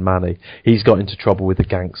boyfriend Manny. He's got into trouble with a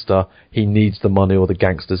gangster. He needs the money or the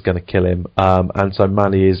gangster's going to kill him. And so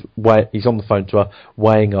Manny he's on the phone to her,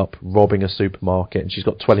 weighing up robbing a supermarket, and she's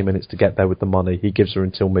got 20 minutes to get there with the money. He gives her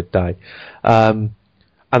until midday. And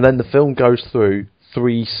then the film goes through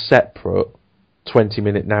 3 separate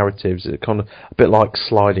 20-minute narratives. It's kind of a bit like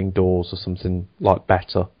Sliding Doors or something like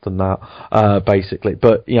better than that, basically.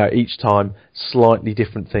 But, each time slightly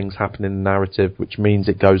different things happen in the narrative, which means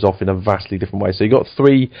it goes off in a vastly different way. So you've got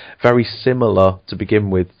 3 very similar, to begin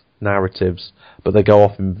with, narratives, but they go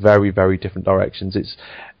off in very, very different directions.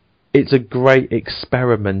 It's a great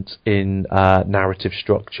experiment in narrative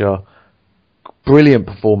structure. Brilliant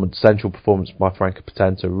performance, central performance by Frank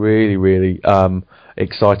Potenta. Really, really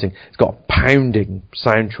exciting. It's got a pounding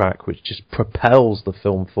soundtrack which just propels the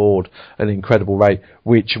film forward at an incredible rate,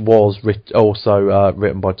 which was also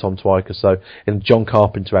written by Tom Tykwer. So in a John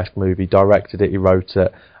Carpenter-esque movie, directed it, he wrote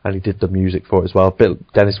it, and he did the music for it as well.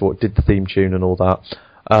 Dennis Ward did the theme tune and all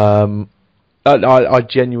that. I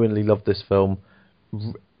genuinely love this film.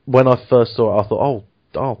 When I first saw it, I thought,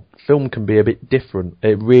 film can be a bit different.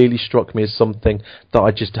 It really struck me as something that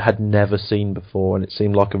I just had never seen before, and it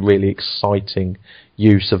seemed like a really exciting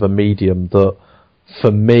use of a medium that,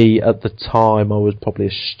 for me at the time, I was probably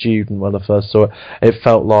a student when I first saw it. It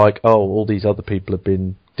felt like, all these other people have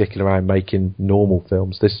been dicking around making normal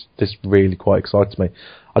films. This really quite excites me.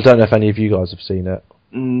 I don't know if any of you guys have seen it.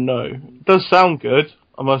 No. It does sound good,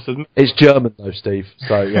 I must admit. It's German though, Steve,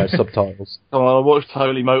 so yeah, subtitles. I watched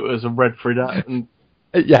Holy Motors and read through that, and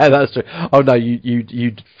Yeah, that's true. Oh no,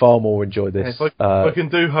 you'd far more enjoy this. Yeah, if I can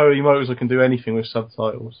do Holy Motors, I can do anything with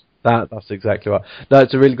subtitles. That's exactly right. No,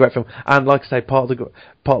 it's a really great film, and like I say, part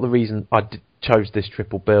of the reason I chose this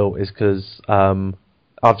triple bill is because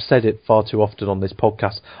I've said it far too often on this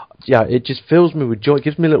podcast. Yeah, it just fills me with joy. It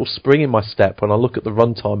gives me a little spring in my step when I look at the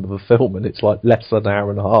runtime of a film and it's like less than an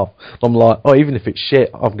hour and a half. I'm like, oh, even if it's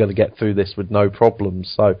shit, I'm going to get through this with no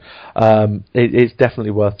problems. So it's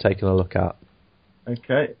definitely worth taking a look at.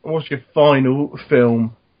 Okay, what's your final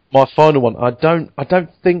film? My final one, I don't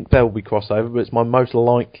think there will be crossover, but it's my most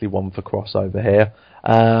likely one for crossover here.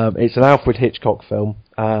 It's an Alfred Hitchcock film,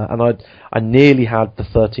 and I nearly had the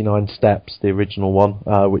 39 Steps, the original one,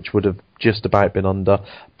 which would have just about been under,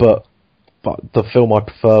 but the film I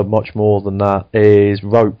prefer much more than that is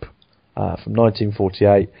Rope, from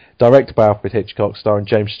 1948, directed by Alfred Hitchcock, starring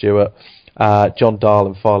James Stewart, John Dahl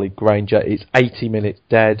and Farley Granger. It's 80 minutes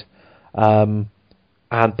dead.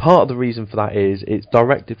 And part of the reason for that is it's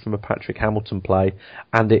directed from a Patrick Hamilton play,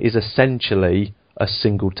 and it is essentially a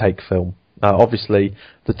single-take film. Obviously,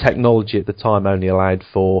 the technology at the time only allowed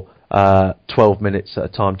for 12 minutes at a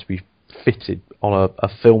time to be fitted on a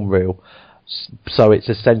film reel, so it's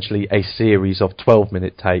essentially a series of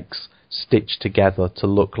 12-minute takes stitched together to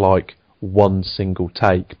look like one single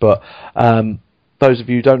take. But those of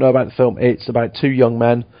you who don't know about the film, it's about two young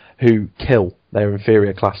men who kill their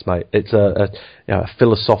inferior classmate. It's a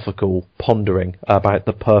philosophical pondering about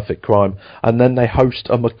the perfect crime, and then they host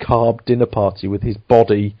a macabre dinner party with his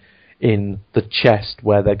body in the chest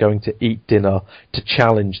where they're going to eat dinner to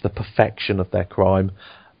challenge the perfection of their crime.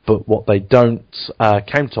 But what they don't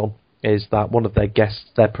count on is that one of their guests,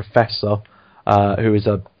 their professor, who is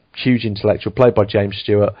a huge intellectual, played by James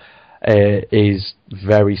Stewart, is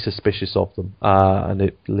very suspicious of them, and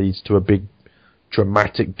it leads to a big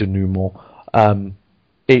dramatic denouement.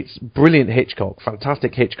 It's brilliant Hitchcock,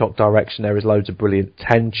 fantastic Hitchcock direction. There is loads of brilliant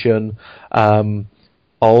tension,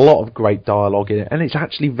 a lot of great dialogue in it, and it's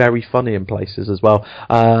actually very funny in places as well.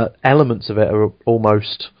 Elements of it are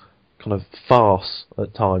almost kind of farce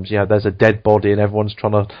at times. Yeah, there's a dead body and everyone's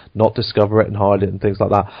trying to not discover it and hide it and things like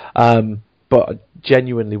that. But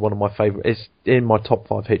genuinely one of my favourite. It's in my top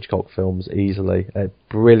 5 Hitchcock films easily. A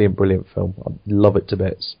brilliant film. I love it to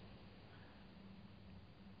bits.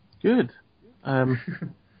 Good.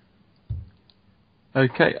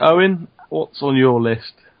 Okay, Owen, what's on your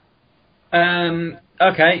list?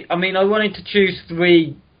 Okay, I mean, I wanted to choose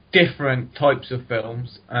 3 different types of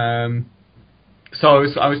films. So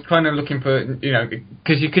I was kind of looking for,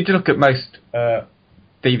 because you could look at most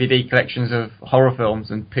DVD collections of horror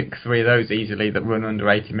films and pick 3 of those easily that run under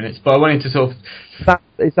 80 minutes. But I wanted to sort of...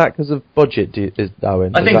 Is that because of budget,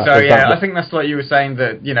 Owen? I think so, yeah. I think that's what you were saying,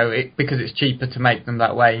 that, because it's cheaper to make them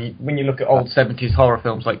that way. When you look at old 70s horror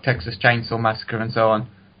films like Texas Chainsaw Massacre and so on,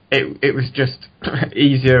 it was just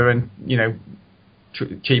easier and,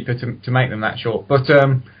 cheaper to make them that short. But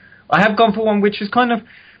I have gone for one which is kind of...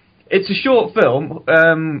 It's a short film,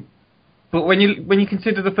 but when you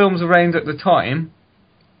consider the films around at the time,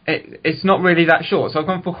 it's not really that short. So I've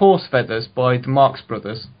gone for Horse Feathers by the Marx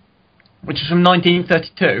Brothers, which is from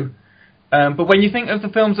 1932. But when you think of the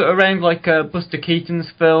films that are around, like Buster Keaton's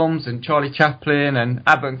films and Charlie Chaplin and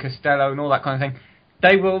Abbott and Costello and all that kind of thing,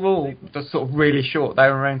 they were all just sort of really short. They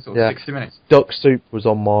were around sort of 60 minutes. Duck Soup was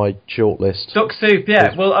on my shortlist. Duck Soup,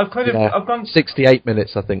 yeah. Well, I've gone 68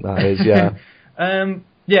 minutes, I think that is, yeah.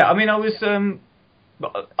 Yeah, I mean, I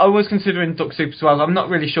was considering Duck Soup as well. I'm not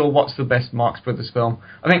really sure what's the best Marx Brothers film.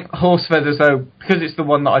 I think Horse Feathers, though, because it's the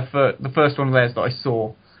one that the first one of theirs that I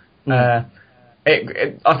saw. I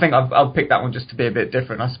think I'll pick that one just to be a bit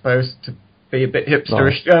different, I suppose, to be a bit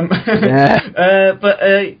hipsterish.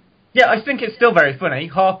 Right. Yeah, I think it's still very funny.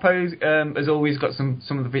 Harpo has always got some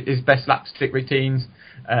of his best slapstick routines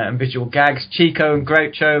and visual gags. Chico and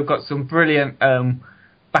Groucho got some brilliant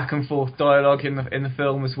back and forth dialogue in the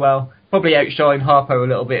film as well. Probably outshine Harpo a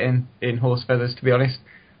little bit in Horse Feathers, to be honest.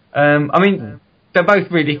 I mean, they're both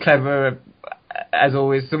really clever, as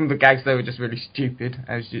always. Some of the gags though were just really stupid,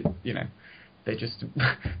 they're just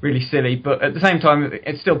really silly. But at the same time,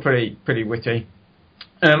 it's still pretty witty.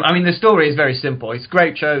 I mean, the story is very simple. It's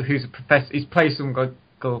Groucho, who's a professor. He's played someone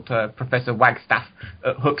called Professor Wagstaff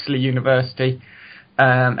at Huxley University,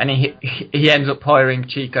 and he ends up hiring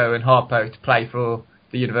Chico and Harpo to play for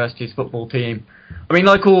the university's football team. I mean,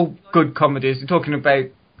 like all good comedies, we're talking about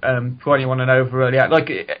 21 and over earlier,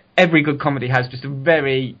 like every good comedy has just a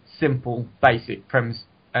very simple, basic premise,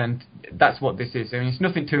 and that's what this is. I mean, it's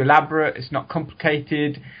nothing too elaborate, it's not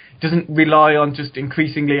complicated, it doesn't rely on just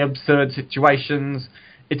increasingly absurd situations.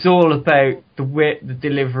 it's all about the wit, the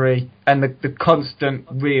delivery, and the constant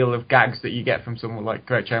reel of gags that you get from someone like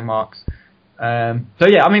Groucho Marx. So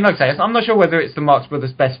yeah, I mean, like I say, I'm not sure whether it's the Marx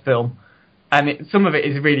Brothers' best film, and some of it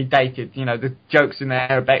is really dated. You know, the jokes in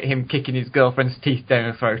there about him kicking his girlfriend's teeth down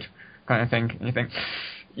her throat, kind of thing. And you think,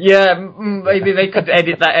 yeah, maybe they could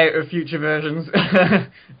edit that out of future versions.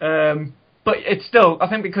 But it's still, I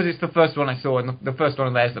think, because it's the first one I saw and the first one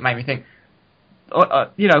of theirs that made me think,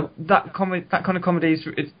 you know, that kind of comedy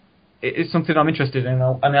is something I'm interested in,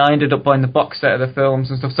 and I ended up buying the box set of the films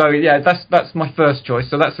and stuff. So yeah, that's my first choice.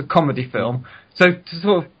 So that's a comedy film. So to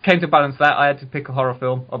sort of came to balance that, I had to pick a horror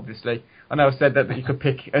film. Obviously, I know I said that you could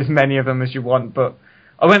pick as many of them as you want, but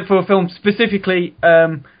I went for a film specifically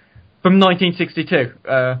from 1962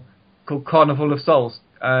 called Carnival of Souls.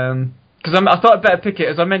 Because I thought I'd better pick it,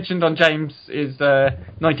 as I mentioned on James's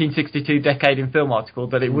 1962 Decade in Film article,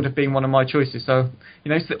 that it would have been one of my choices. So,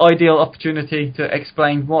 you know, it's the ideal opportunity to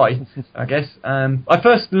explain why, I guess. I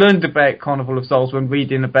first learned about Carnival of Souls when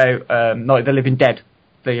reading about Night of the Living Dead,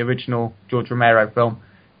 the original George Romero film,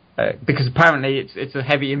 because apparently it's a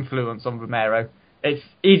heavy influence on Romero. It's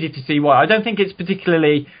easy to see why. I don't think it's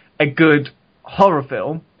particularly a good horror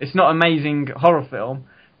film. It's not an amazing horror film.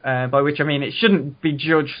 By which I mean it shouldn't be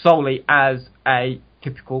judged solely as a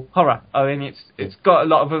typical horror. I mean it's got a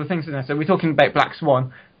lot of other things in there. So we're talking about Black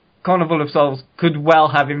Swan. Carnival of Souls could well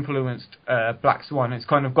have influenced Black Swan. It's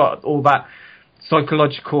kind of got all that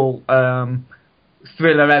psychological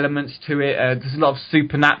thriller elements to it. There's a lot of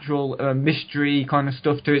supernatural mystery kind of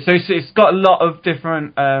stuff to it. So it's got a lot of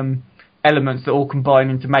different elements that all combine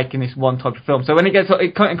into making this one type of film. So when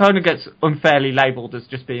it kind of gets unfairly labelled as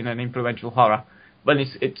just being an influential horror. But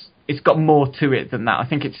it's got more to it than that. I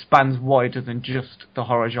think it spans wider than just the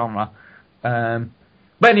horror genre.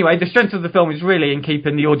 But anyway, the strength of the film is really in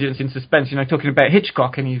keeping the audience in suspense. You know, talking about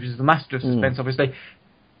Hitchcock, and he was the master of suspense, obviously.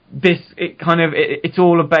 It's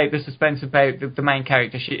all about the suspense about the main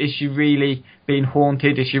character. Is she really being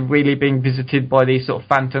haunted? Is she really being visited by these sort of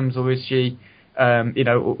phantoms, or is she,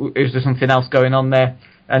 is there something else going on there?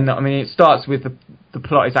 And I mean, it starts with the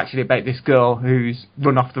plot is actually about this girl who's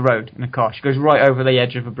run off the road in a car. She goes right over the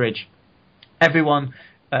edge of a bridge. Everyone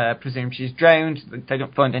presumes she's drowned. They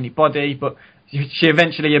don't find any body, but she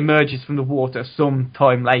eventually emerges from the water some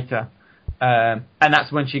time later, and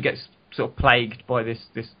that's when she gets sort of plagued by this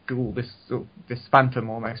ghoul, this phantom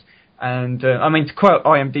almost. And I mean, to quote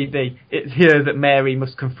IMDb, it's here that Mary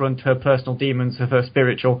must confront her personal demons of her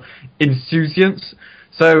spiritual insouciance.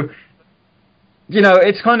 So, you know,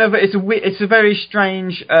 it's a very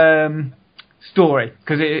strange story,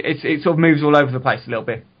 because it sort of moves all over the place a little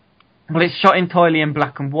bit. Well, it's shot entirely in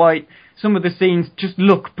black and white. Some of the scenes just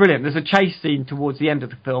look brilliant. There's a chase scene towards the end of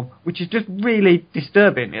the film, which is just really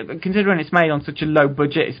disturbing, considering it's made on such a low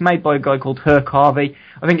budget. It's made by a guy called Herc Harvey.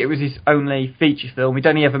 I think it was his only feature film. He'd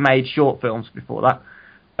only ever made short films before that.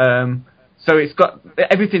 So it's got,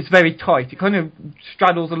 everything's very tight. It kind of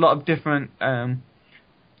straddles a lot of different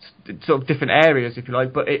sort of different areas, if you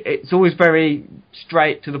like, but it's always very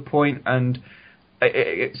straight to the point, and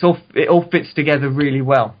it all fits together really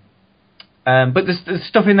well. But there's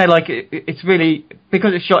stuff in there, like it's really,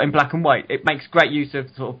 because it's shot in black and white, it makes great use of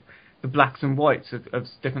sort of the blacks and whites of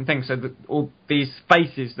different things. So that all these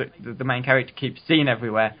faces that the main character keeps seeing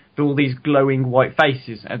everywhere, they're all these glowing white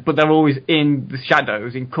faces, but they're always in the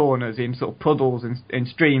shadows, in corners, in sort of puddles and in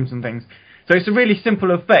streams and things. So it's a really simple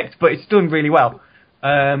effect, but it's done really well.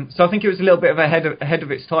 So I think it was a little bit of ahead of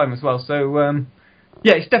its time as well. So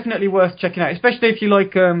yeah, it's definitely worth checking out, especially if you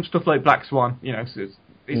like stuff like Black Swan. You know, so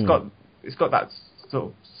it's got that sort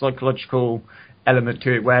of psychological element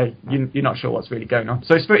to it where you're not sure what's really going on.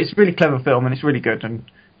 So it's a really clever film, and it's really good, and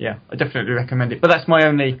yeah, I definitely recommend it. But that's my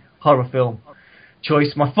only horror film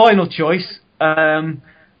choice. My final choice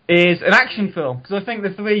is an action film, because I think the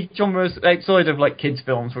three genres outside of like kids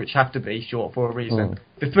films, which have to be short for a reason,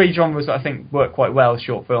 the three genres that I think work quite well as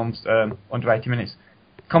short films under 80 minutes: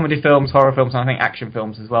 comedy films, horror films, and I think action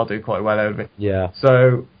films as well do quite well over it. Yeah.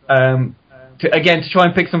 So to try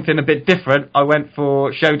and pick something a bit different, I went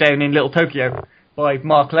for Showdown in Little Tokyo by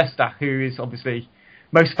Mark Lester, who is obviously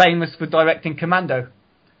most famous for directing Commando.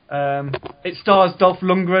 It stars Dolph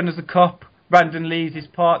Lundgren as a cop, Brandon Lee is his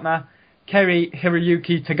partner, Kerry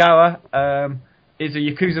Hiroyuki Tagawa is a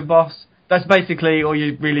Yakuza boss. That's basically all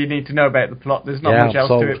you really need to know about the plot. There's not much else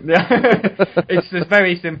to it. It's just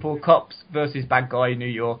very simple, cops versus bad guy in New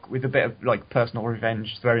York, with a bit of like personal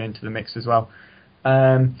revenge thrown into the mix as well.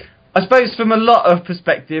 I suppose from a lot of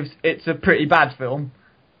perspectives, it's a pretty bad film,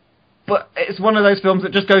 but it's one of those films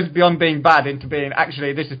that just goes beyond being bad into being,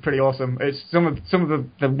 actually, this is pretty awesome. It's some of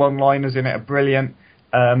the one-liners in it are brilliant.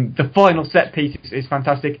 The final set piece is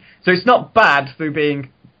fantastic. So it's not bad through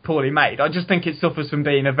being poorly made. I just think it suffers from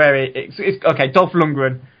being a very... okay, Dolph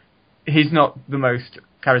Lundgren, he's not the most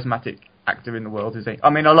charismatic actor in the world, is he? I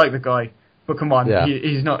mean, I like the guy, but come on,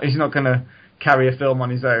 he's not going to carry a film on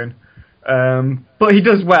his own. But he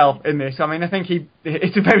does well in this. I mean, I think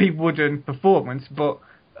it's a very wooden performance, but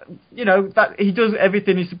that he does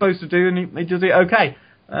everything he's supposed to do, and he does it okay.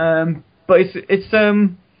 But it's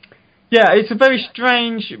a very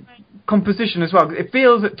strange composition as well. It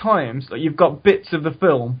feels at times like you've got bits of the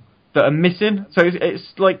film that are missing. So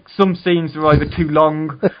it's like some scenes are either too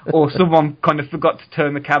long, or someone kind of forgot to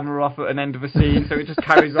turn the camera off at an end of a scene, so it just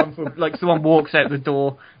carries on for, like, someone walks out the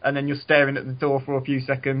door and then you're staring at the door for a few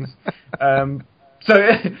seconds. So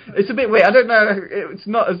it's a bit weird. I don't know. It's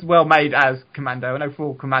not as well made as Commando. I know for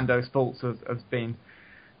all Commando's faults has been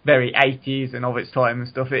very 80s and of its time and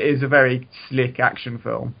stuff. It is a very slick action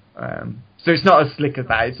film. So it's not as slick as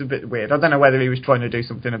that. It's a bit weird. I don't know whether he was trying to do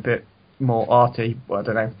something a bit more arty. Well, I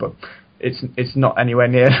don't know, but it's not anywhere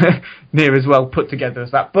near as well put together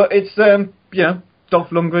as that. But it's Dolph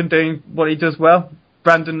Lundgren doing what he does well.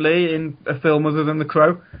 Brandon Lee in a film other than The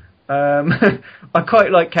Crow. I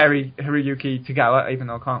quite like Hiroyuki Tagawa, even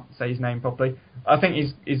though I can't say his name properly. I think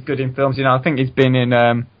he's good in films. I think he's been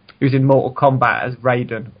in he was in Mortal Kombat as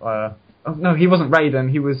Raiden. No, he wasn't Raiden.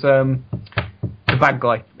 He was the bad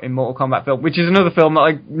guy in Mortal Kombat film, which is another film that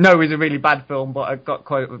I know is a really bad film, but I've got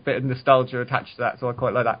quite a bit of nostalgia attached to that, so I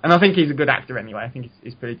quite like that. And I think he's a good actor anyway. I think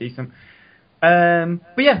he's pretty decent. But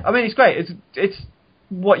yeah, I mean, it's great. It's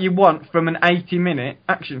what you want from an 80-minute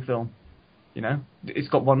action film. It's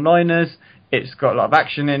got one-liners, it's got a lot of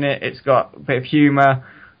action in it, it's got a bit of humour,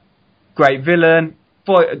 great villain,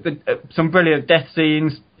 some brilliant death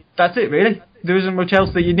scenes. That's it, really. There isn't much else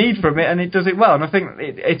that you need from it, and it does it well. And I think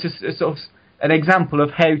it's just a sort of an example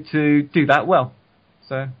of how to do that well.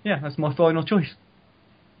 So, yeah, that's my final choice.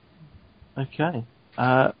 Okay.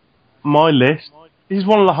 My list, this is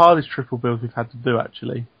one of the hardest triple bills we've had to do,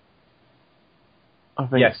 actually. I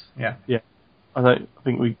think. Yes, yeah. Yeah. I don't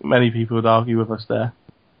think many people would argue with us there.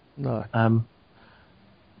 No.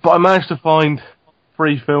 But I managed to find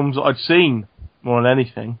 3 films that I'd seen more than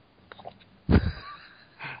anything.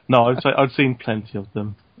 No, I'd seen plenty of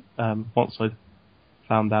them. Once I'd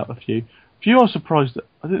found out a few. I was surprised that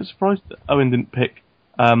Owen didn't pick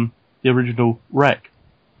the original Rec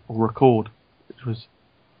or Record, which was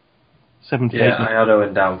 78. Yeah, I had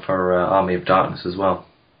Owen down for Army of Darkness as well.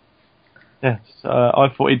 Yes, I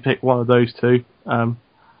thought he'd pick one of those two.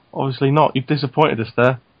 Obviously not. You've disappointed us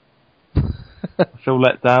there. I feel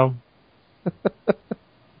let down.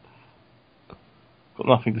 Got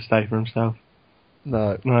nothing to say for himself.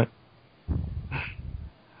 No. Right.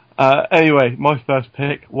 Anyway, my first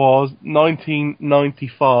pick was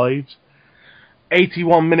 1995's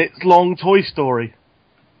 81 minutes long Toy Story.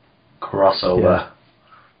 Crossover.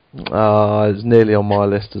 Yeah. It's nearly on my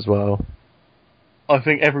list as well. I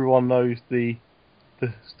think everyone knows the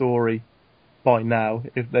story by now.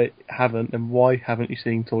 If they haven't, then why haven't you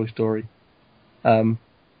seen Toy Story? I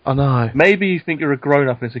know. Maybe you think you're a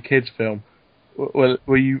grown-up and it's a kid's film. Well,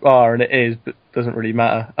 you are, and it is, but it doesn't really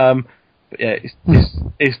matter. But yeah,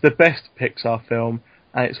 it's the best Pixar film,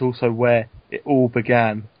 and it's also where it all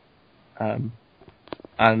began.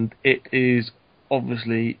 And it is,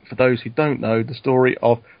 obviously, for those who don't know, the story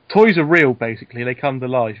of toys are real, basically. They come to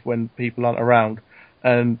life when people aren't around.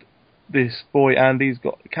 And this boy, Andy's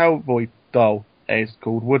got a cowboy doll. It's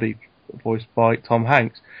called Woody, voiced by Tom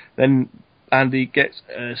Hanks. Then Andy gets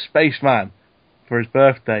a spaceman for his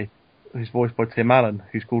birthday, who's voiced by Tim Allen,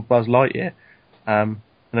 who's called Buzz Lightyear. And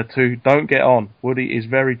the two don't get on. Woody is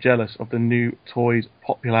very jealous of the new toy's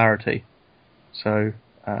popularity. So,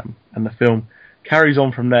 and the film carries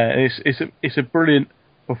on from there. And it's a brilliant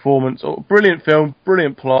performance, or brilliant film,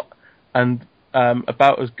 brilliant plot, and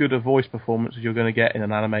about as good a voice performance as you're going to get in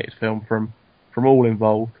an animated film from all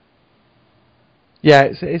involved. Yeah,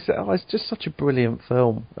 it's just such a brilliant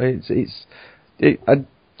film. It's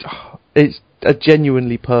a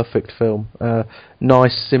genuinely perfect film.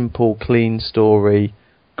 Nice, simple, clean story,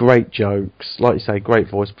 great jokes, like you say, great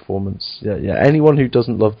voice performance. Yeah. Anyone who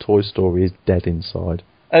doesn't love Toy Story is dead inside.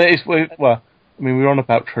 And we were on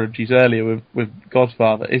about trilogies earlier with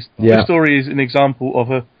Godfather. Toy Story is an example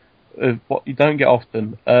of what you don't get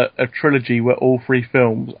often, a trilogy where all 3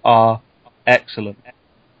 films are excellent.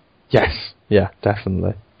 Yes, yeah,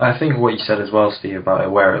 definitely. I think what you said as well, Steve, about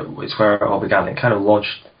where it all began, it kind of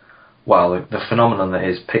launched, the phenomenon that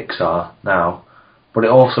is Pixar now, but it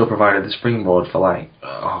also provided the springboard for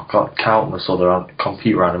countless other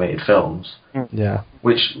computer animated films. Yeah.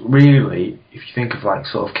 Which really, if you think of like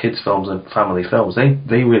sort of kids films and family films,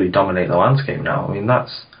 they really dominate the landscape now. I mean,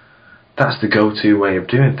 that's the go-to way of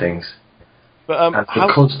doing things. But and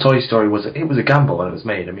because Toy Story was a gamble when it was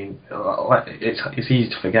made. I mean, it's easy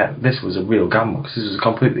to forget this was a real gamble because this was a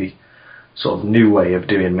completely sort of new way of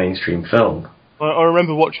doing mainstream film. I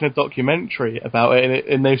remember watching a documentary about it,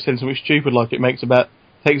 and they said something stupid like it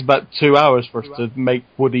takes about 2 hours for us to make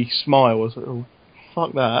Woody smile. I was like, oh,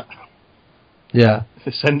 fuck that. Yeah.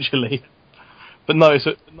 Essentially. But no,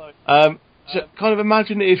 so kind of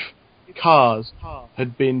imagine if Cars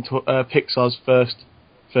had been Pixar's first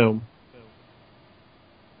film.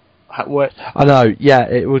 I know, yeah,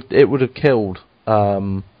 it would have killed. Yeah,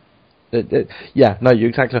 no, you're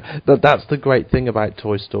exactly right. That's the great thing about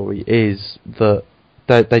Toy Story is that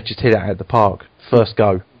they just hit it out of the park. First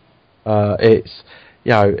go. It's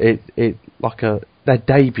like their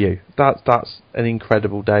debut. That's an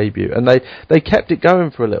incredible debut, and they kept it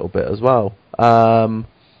going for a little bit as well. And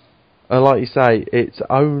like you say, it's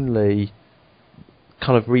only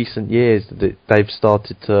kind of recent years that they've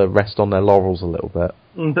started to rest on their laurels a little bit.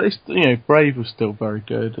 But it's, Brave was still very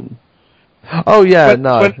good, and oh yeah,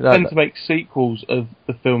 tend to make sequels of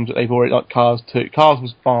the films that they've already, like Cars 2. Cars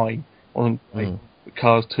was fine, wasn't it? But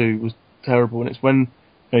Cars 2 was terrible, and it's when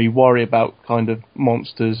you worry about kind of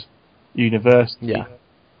Monsters University. Yeah.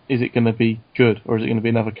 Is it going to be good, or is it going to be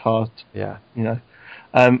another Cars? Yeah.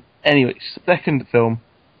 Anyway, second film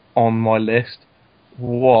on my list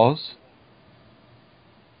was.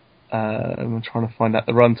 I'm trying to find out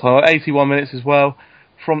the runtime. 81 minutes as well,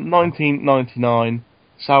 from 1999.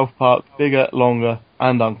 South Park, bigger, longer,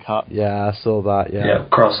 and uncut. Yeah, I saw that. Yeah. Yeah,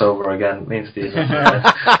 crossover again. Means Stephen.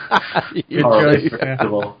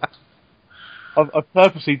 Predictable. I've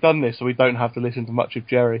purposely done this so we don't have to listen to much of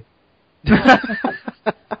Jerry. Maybe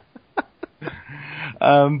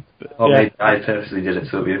I purposely did it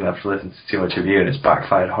so that we didn't have to listen to too much of you, and it's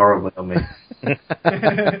backfired horribly on me.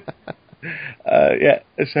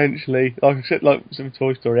 Essentially, like I said, like some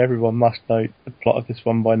Toy Story, everyone must know the plot of this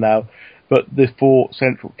one by now. But the 4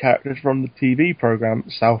 central characters from the TV program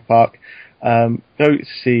South Park go to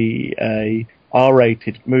see a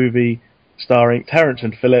R-rated movie starring Terrence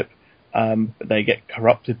and Phillip. They get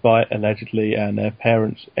corrupted by it allegedly, and their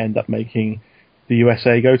parents end up making the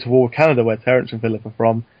USA go to war with Canada, where Terrence and Phillip are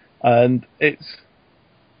from. And it's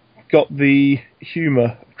got the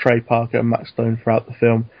humour of Trey Parker and Matt Stone throughout the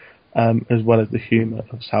film. As well as the humour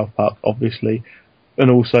of South Park, obviously, and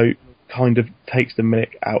also kind of takes the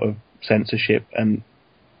mick out of censorship and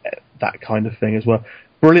that kind of thing as well.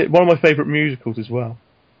 Brilliant, one of my favourite musicals as well.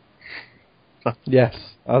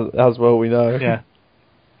 Yes, as well we know. Yeah.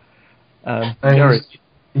 It's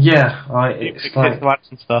like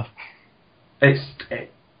and stuff.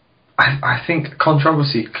 I think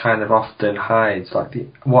controversy kind of often hides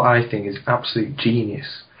what I think is absolute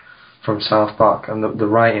genius from South Park, and the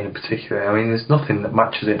writing in particular. I mean, there's nothing that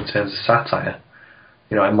matches it in terms of satire,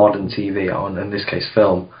 in modern TV, or in this case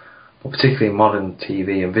film, but particularly in modern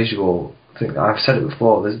TV and visual. I think I've said it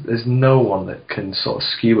before, there's no one that can sort of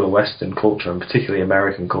skewer Western culture, and particularly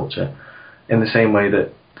American culture, in the same way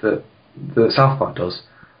that South Park does.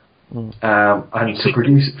 And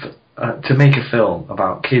to make a film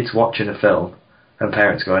about kids watching a film and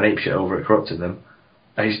parents going apeshit over it corrupting them,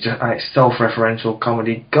 it's self-referential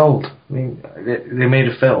comedy gold. I mean, they made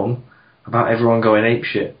a film about everyone going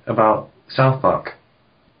apeshit about South Park.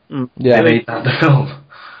 Yeah, they made that the film.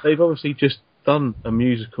 They've obviously just done a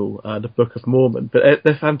musical, The Book of Mormon, but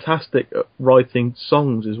they're fantastic at writing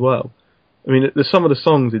songs as well. I mean, some of the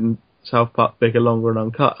songs in South Park, Bigger, Longer, and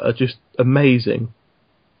Uncut are just amazing.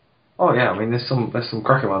 Oh yeah, I mean, there's some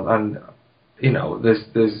cracking ones, and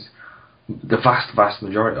there's the vast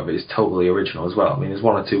majority of it is totally original as well. I mean, there's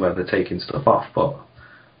one or two where they're taking stuff off, but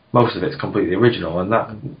most of it's completely original, and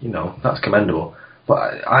that that's commendable.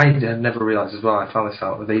 But I had never realised as well. I found this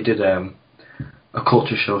out that they did a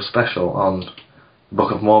culture show special on the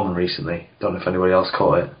Book of Mormon recently. Don't know if anybody else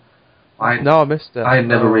caught it. I missed it. I had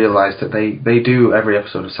never realised that they do every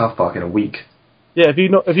episode of South Park in a week. Yeah, have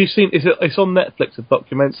you seen? It's on Netflix, a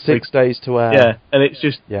documentary. 6 days to air. Yeah, and it's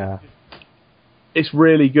just it's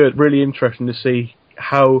really good, really interesting to see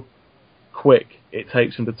how quick it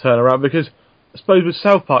takes them to turn around. Because I suppose with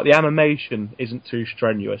South Park, the animation isn't too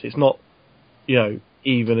strenuous. It's not,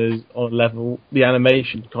 even as on a level, the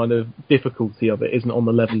animation kind of difficulty of it isn't on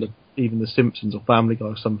the level of even The Simpsons or Family Guy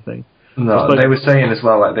or something. No, they were saying as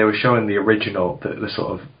well, they were showing the original, the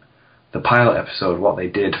sort of the pilot episode, what they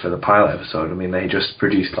did for the pilot episode. I mean, they just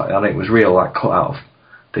produced I think it was real cut out of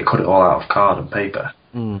they cut it all out of card and paper.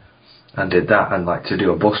 Mm. And did that, and like to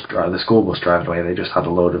do a bus drive, the school bus drive away, they just had a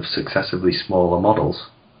load of successively smaller models.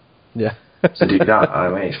 Yeah. To do that, I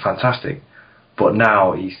mean, it's fantastic. But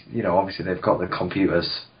now obviously they've got the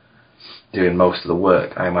computers doing most of the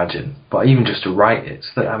work, I imagine. But even just to write it,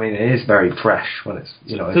 it is very fresh when it's,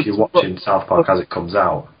 if you're watching South Park as it comes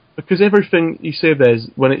out. Because everything you see there's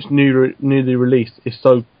when it's newly released is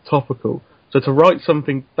so topical. So to write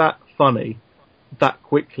something that funny, that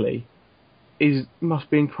quickly, must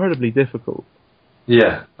be incredibly difficult.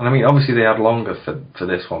 Yeah, and I mean, obviously they had longer for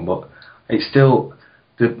this one, but it's still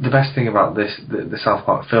the best thing about the South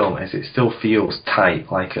Park film is it still feels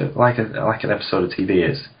tight, like an episode of TV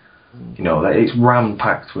is. It's ram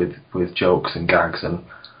packed with jokes and gags,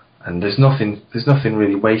 and there's nothing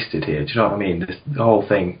really wasted here. Do you know what I mean? The whole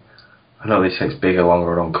thing. I know they say it's bigger,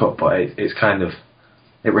 longer, and uncut, but it's kind of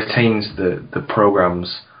it retains the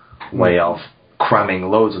program's way of cramming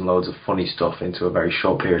loads and loads of funny stuff into a very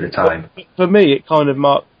short period of time. For me, it kind of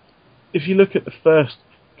marked. If you look at the first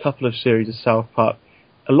couple of series of South Park,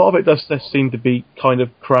 a lot of it does seem to be kind of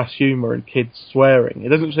crass humour and kids swearing. It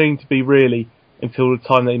doesn't seem to be really until the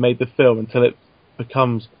time they made the film, until it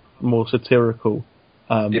becomes more satirical.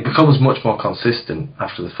 It becomes much more consistent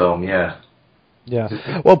after the film, yeah.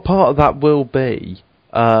 Yeah. Well, part of that will be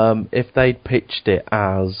if they'd pitched it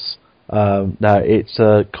as it's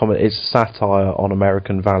a satire on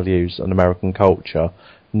American values and American culture,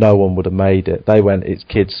 no one would have made it. They went, it's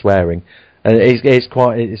kids swearing, and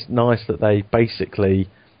it's nice that they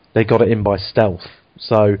got it in by stealth.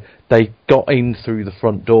 So they got in through the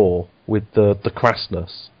front door with the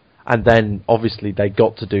crassness, and then obviously they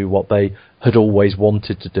got to do what they had always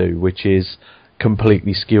wanted to do, which is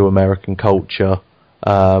completely skew American culture.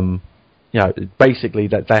 Basically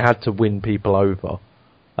that they had to win people over.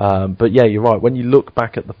 But yeah, you're right. When you look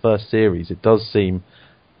back at the first series, it does seem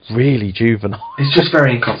really juvenile. It's just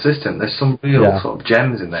very inconsistent. There's some real sort of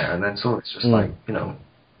gems in there, and then some it's just like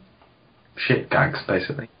shit gags,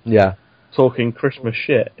 basically. Yeah, talking Christmas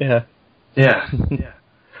shit. Yeah. Yeah. Yeah.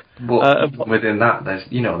 But within that,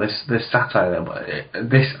 there's satire there.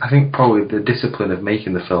 But I think probably the discipline of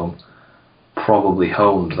making the film probably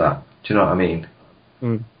honed that. Do you know what I mean?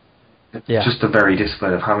 Mm. Yeah. Just the very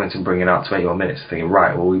discipline of having to bring it out to 81 minutes, thinking,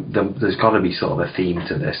 right, well, there's got to be sort of a theme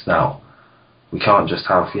to this now. We can't just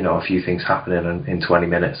have, a few things happening in 20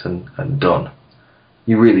 minutes and done.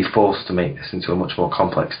 You're really forced to make this into a much more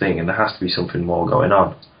complex thing, and there has to be something more going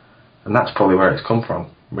on. And that's probably where it's come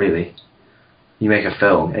from, really. You make a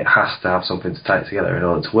film, it has to have something to tie it together in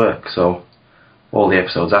order to work. So all the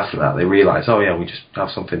episodes after that, they realise, we just have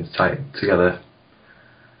something to tie it together,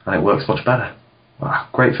 and it works much better. Wow,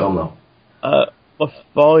 great film, though. My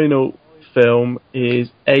final film is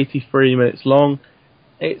 83 minutes long.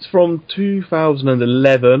 It's from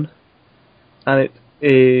 2011, and it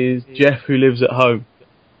is Jeff Who Lives at Home.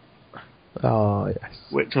 Oh, yes.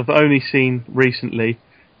 Which I've only seen recently.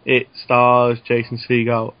 It stars Jason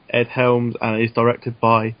Segel, Ed Helms, and is directed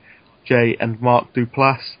by Jay and Mark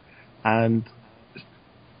Duplass, and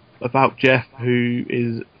about Jeff, who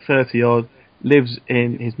is 30-odd, lives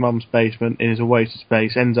in his mum's basement in his oasis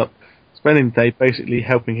space, ends up spending the day basically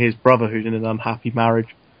helping his brother who's in an unhappy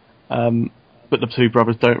marriage, but the two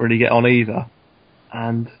brothers don't really get on either.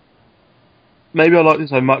 And maybe I like it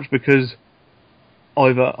so much because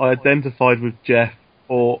either I identified with Jeff,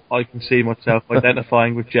 or I can see myself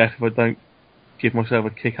identifying with Jeff if I don't give myself a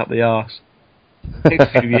kick up the arse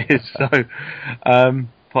next few years. So,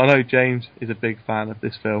 but I know James is a big fan of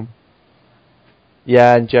this film.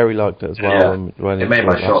 Yeah, and Jerry liked it as well. Yeah. When it made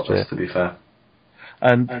my shortlist, to be fair.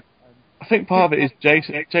 And I think part of it is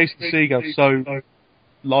Jason Segel's so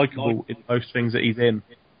likeable in most things that he's in.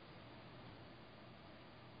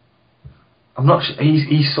 I'm not sure.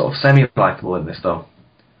 He's sort of semi-likeable in this, though.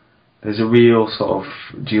 There's a real sort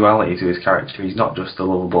of duality to his character. He's not just a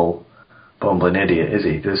lovable, bumbling idiot, is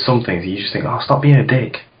he? There's some things you just think, stop being a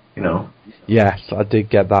dick, Yes, I did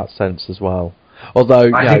get that sense as well.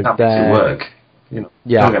 Although, I think that makes it work.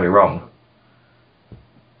 Don't get me wrong.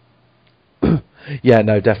 Yeah,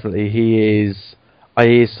 no, definitely. He is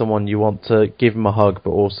someone you want to give him a hug, but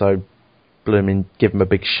also give him a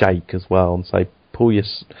big shake as well and say,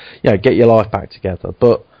 get your life back together.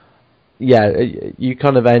 But yeah, you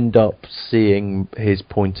kind of end up seeing his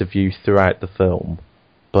point of view throughout the film.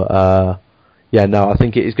 But I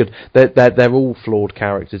think it is good. They're all flawed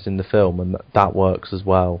characters in the film, and that works as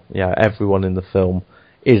well. Yeah, everyone in the film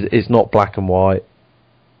is not black and white.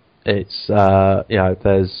 It's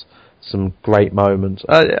there's some great moments.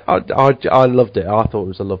 I loved it. I thought it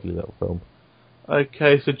was a lovely little film.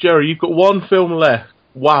 Okay, so Jerry, you've got one film left.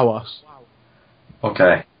 Wow us.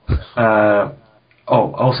 Okay.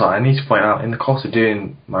 Also, I need to point out, in the course of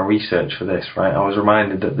doing my research for this, right, I was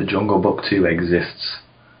reminded that the Jungle Book 2 exists.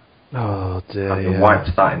 Oh dear. I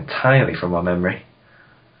wiped that entirely from my memory.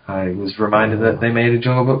 I was reminded that they made a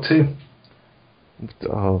Jungle Book 2.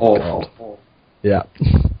 Oh, Awful. God. Yeah.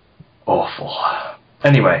 Awful.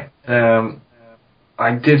 Anyway,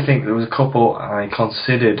 I did think there was a couple. I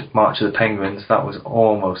considered March of the Penguins. That was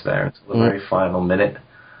almost there until the very final minute,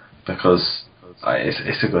 because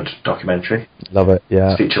it's a good documentary. Love it.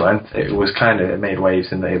 Yeah. Feature length. It was it made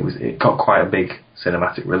waves in that it got quite a big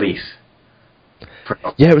cinematic release.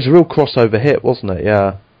 Yeah, it was a real crossover hit, wasn't it?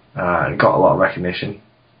 Yeah. It got a lot of recognition.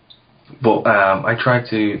 But I tried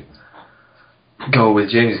to go with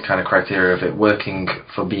James' kind of criteria of it working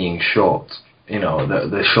for being short. You know,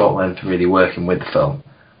 the short length really working with the film.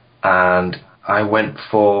 And I went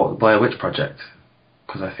for Blair Witch Project,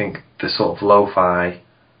 because I think the sort of lo-fi,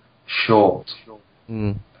 short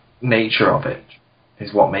nature of it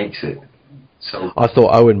is what makes it so... I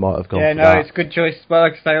thought Owen might have gone for that. Yeah, no, it's a good choice. Well,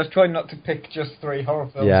 like I say, I was trying not to pick just 3 horror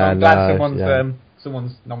films. Yeah, so I'm glad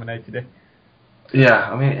someone's nominated it.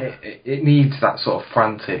 Yeah, I mean, it needs that sort of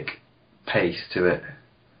frantic pace to it.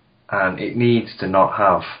 And it needs to not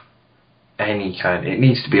have it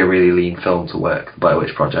needs to be a really lean film to work, the Blair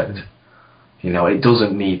Witch Project. You know, it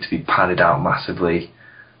doesn't need to be padded out massively.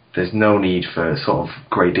 There's no need for a sort of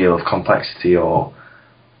great deal of complexity, or,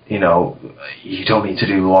 you know, you don't need to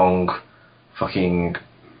do long, fucking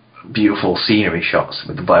beautiful scenery shots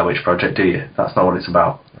with the Blair Witch Project, do you? That's not what it's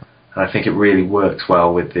about. And I think it really works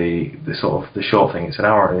well with the sort of the short thing. It's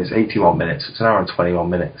 81 minutes. It's an hour and 21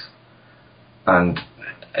 minutes. And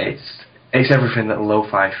it's everything that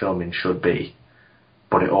lo-fi filming should be,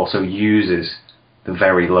 but it also uses the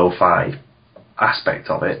very lo-fi aspect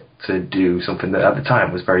of it to do something that at the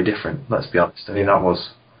time was very different. Let's be honest. I mean, that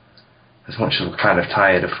was, as much as I'm kind of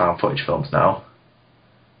tired of found footage films now,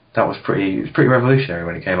 that was pretty revolutionary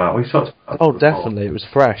when it came out. We've talked about it before. Definitely, it was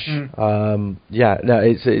fresh. Yeah, no,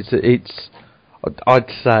 it's I'd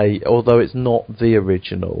say, although it's not the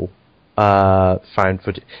original found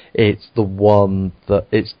footage, it's the one that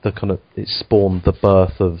it spawned the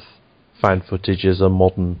birth of found footage as a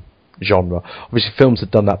modern genre. Obviously films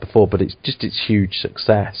had done that before, but it's huge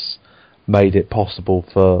success made it possible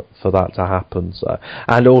for that to happen. So,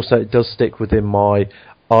 and also it does stick within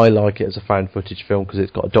I like it as a found footage film because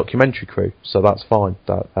it's got a documentary crew, so that's fine.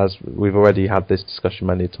 That, as we've already had this discussion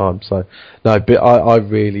many times, so no, but I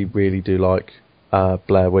really do like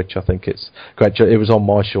Blair Witch. I think it's great. It was on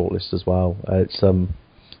my shortlist as well. And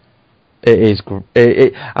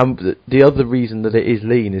the other reason that it is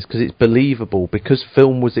lean is because it's believable, because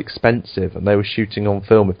film was expensive and they were shooting on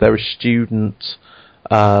film. If they're a student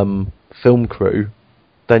film crew,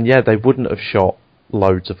 then yeah, they wouldn't have shot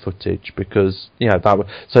loads of footage, because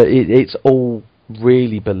it's all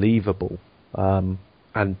really believable and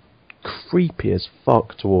creepy as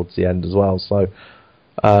fuck towards the end as well. So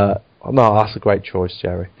no, that's a great choice,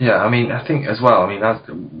 Jerry. Yeah, I mean, I think as well, I mean, I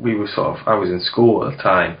was in school at the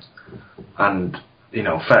time, and, you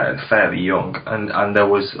know, fairly young, and there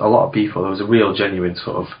was a lot of people, there was a real genuine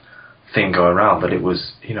sort of thing going around that it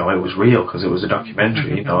was, you know, it was real because it was a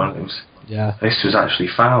documentary, you know, and it was, this was actually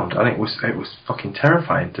found, and it was fucking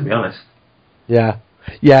terrifying, to be honest. Yeah,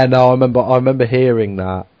 no, I remember hearing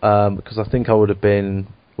that, because I think I would have been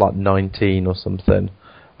like 19 or something.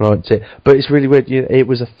 Right, but it's really weird. It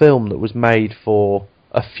was a film that was made for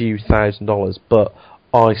a few $1,000s, but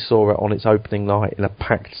I saw it on its opening night in a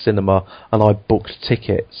packed cinema, and I booked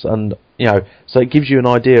tickets, and so it gives you an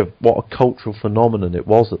idea of what a cultural phenomenon it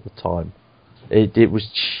was at the time. It was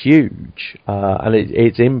huge, and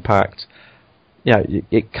its impact,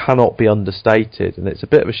 it cannot be understated, and it's a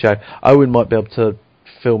bit of a shame. Owen might be able to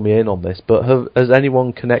fill me in on this, but has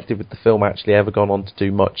anyone connected with the film actually ever gone on to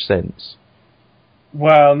do much since?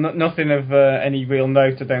 Well, nothing of any real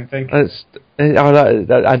note, I don't think. And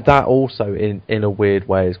that also, in a weird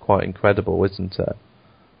way, is quite incredible, isn't it?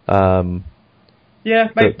 Yeah,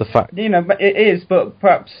 the fact, it is, but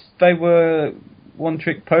perhaps they were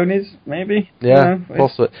one-trick ponies, maybe. Yeah,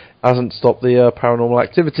 possibly. Hasn't stopped the Paranormal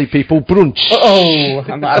Activity people. Brunch. Oh,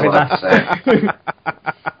 I'm not having that.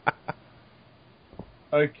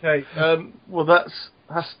 Okay, well that's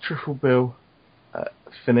Triple Bill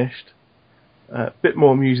finished. A bit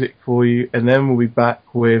more music for you, and then we'll be back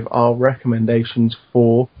with our recommendations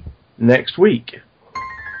for next week.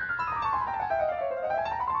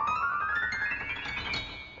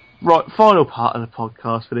 Right, final part of the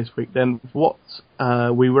podcast for this week then. What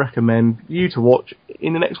we recommend you to watch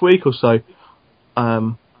in the next week or so.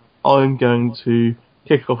 I'm going to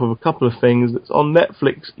kick off with a couple of things that's on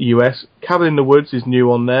Netflix US. Cabin in the Woods is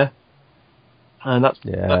new on there, and that's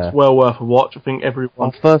well worth a watch. I think everyone...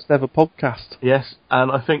 Our first ever podcast. Yes,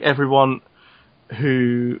 and I think everyone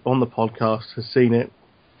who on the podcast has seen it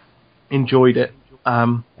enjoyed it.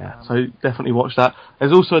 So definitely watch that.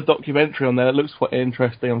 There's also a documentary on there that looks quite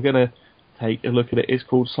interesting. I'm going to take a look at it. It's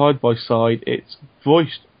called Side by Side. It's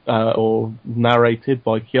voiced or narrated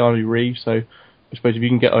by Keanu Reeves, so I suppose if you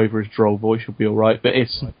can get over his droll voice, you'll be alright. But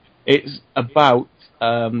it's about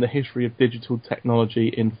the history of digital technology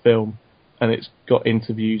in film, and it's got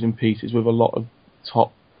interviews and pieces with a lot of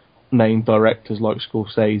top name directors like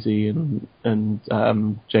Scorsese and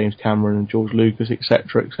James Cameron and George Lucas,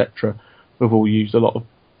 etc., etc. We've all used a lot of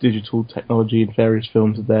digital technology in various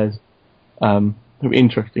films of theirs. It'll be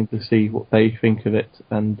interesting to see what they think of it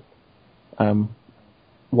and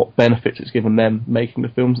what benefits it's given them making the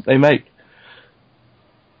films that they make.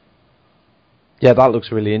 Yeah, that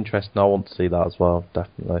looks really interesting. I want to see that as well,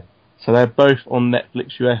 definitely. So they're both on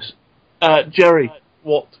Netflix US. Jerry,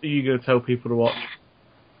 what are you going to tell people to watch?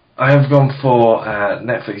 I have gone for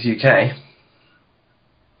Netflix UK,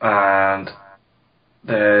 and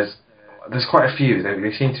there's quite a few.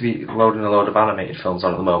 They seem to be loading a load of animated films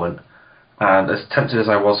on at the moment, and as tempted as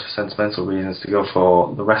I was for sentimental reasons to go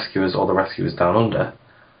for The Rescuers or The Rescuers Down Under,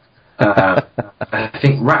 I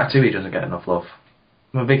think Ratatouille doesn't get enough love.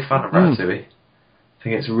 I'm a big fan of Ratatouille. I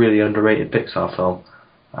think it's a really underrated Pixar film.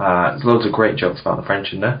 There's loads of great jokes about the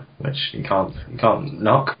French in there, which you can't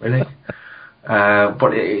knock, really.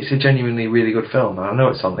 But it's a genuinely really good film, and I know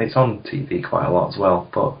it's on TV quite a lot as well.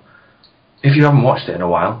 But if you haven't watched it in a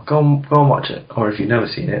while, go and watch it. Or if you've never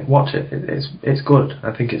seen it, watch it. It's good.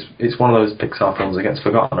 I think it's one of those Pixar films that gets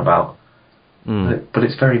forgotten about, but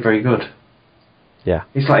it's very, very good. Yeah,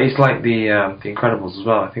 it's like the Incredibles as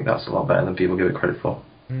well. I think that's a lot better than people give it credit for.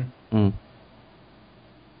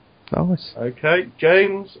 Nice. Okay,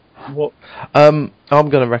 James, what? I'm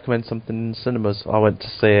going to recommend something in cinemas. I went to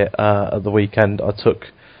see it at the weekend. I took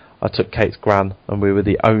Kate's gran, and we were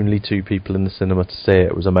the only two people in the cinema to see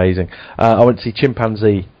it. It was amazing. I went to see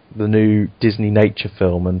Chimpanzee, the new Disney nature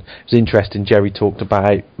film, and it was interesting. Jerry talked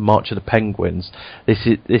about March of the Penguins.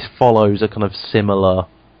 This follows a kind of similar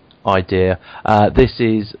idea. This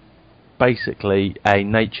is basically a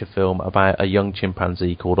nature film about a young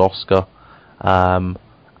chimpanzee called Oscar.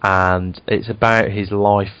 And it's about his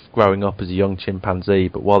life growing up as a young chimpanzee,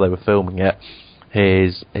 but while they were filming it,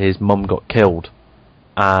 his mum got killed,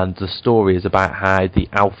 and the story is about how the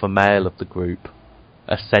alpha male of the group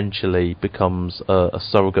essentially becomes a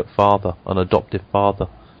surrogate father, an adoptive father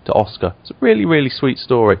to Oscar. It's a really, really sweet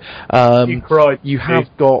story. You cried. You have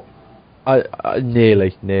got... I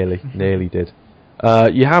nearly did.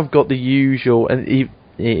 You have got the usual... and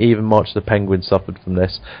even March of the Penguins suffered from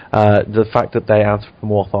this. The fact that they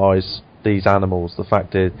anthropomorphise these animals, the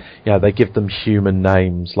fact is, they give them human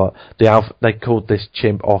names. Like they called this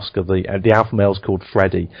chimp Oscar. The alpha male's called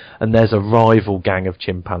Freddy, and there's a rival gang of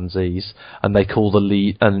chimpanzees, and they call the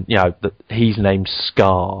lead, and he's named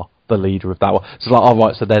Scar, the leader of that one. So it's like, all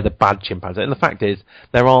right, so they're the bad chimpanzees. And the fact is,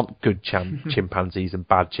 there aren't good chimpanzees and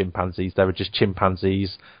bad chimpanzees. There are just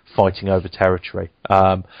chimpanzees fighting over territory.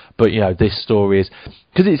 But this story is,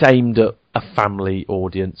 because it's aimed at a family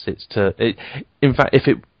audience. In fact, if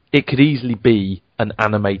it could easily be an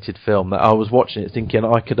animated film. That I was watching it thinking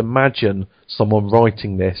I could imagine someone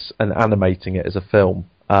writing this and animating it as a film.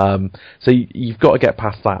 So you've got to get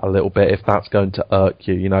past that a little bit if that's going to irk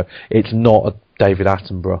you. It's not a David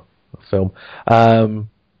Attenborough film. And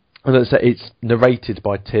it's narrated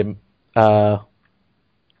by Tim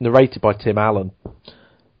Allen,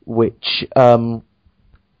 which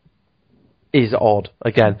is odd.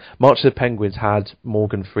 Again, March of the Penguins had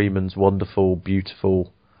Morgan Freeman's wonderful,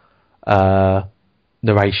 beautiful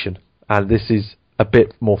narration, and this is a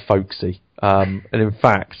bit more folksy. And in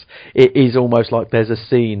fact, it is almost like there's a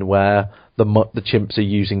scene where the chimps are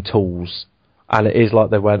using tools. And it is like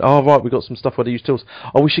they went, oh, right, we've got some stuff where they use tools.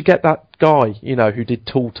 Oh, we should get that guy, who did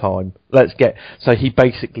Tool Time. So he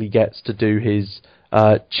basically gets to do his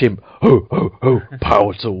chimp,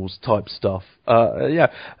 power tools type stuff. And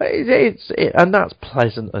that's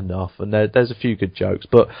pleasant enough. And there's a few good jokes.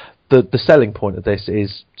 But the selling point of this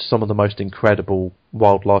is some of the most incredible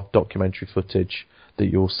wildlife documentary footage that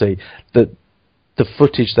you'll see. The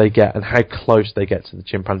footage they get and how close they get to the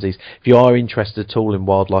chimpanzees. If you are interested at all in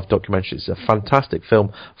wildlife documentaries, it's a fantastic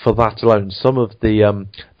film for that alone. Some of the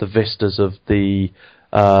vistas of the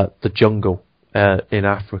jungle in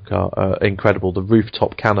Africa are incredible. The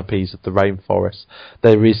rooftop canopies of the rainforest.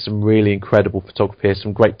 There is some really incredible photography here,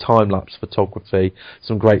 some great time-lapse photography,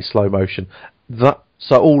 some great slow motion.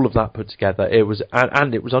 So all of that put together, it was,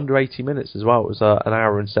 and it was under 80 minutes as well. It was an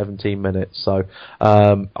hour and 17 minutes. So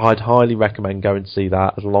I'd highly recommend going to see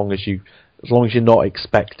that, as long as you're not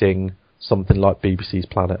expecting something like BBC's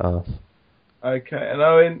Planet Earth. Okay, and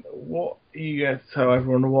Owen, what are you going to tell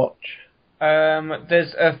everyone to watch?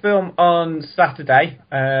 There's a film on Saturday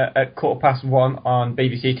at 1:15 on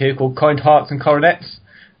BBC Two called Kind Hearts and Coronets.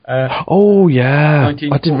 Oh yeah, I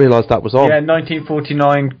didn't realise that was on. Yeah,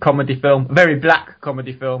 1949 comedy film, a very black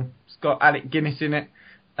comedy film. It's got Alec Guinness in it,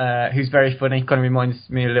 who's very funny. Kind of reminds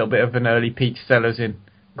me a little bit of an early Peter Sellers in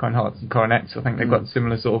Kind Hearts and Coronets. I think they've got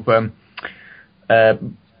similar sort of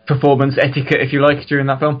performance etiquette, if you like, during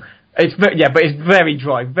that film. But it's very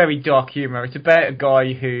dry, very dark humour. It's about a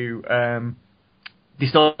guy who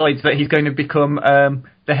decides that he's going to become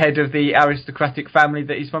the head of the aristocratic family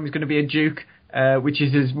that he's from. He's going to be a duke, which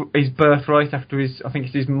is his birthright after I think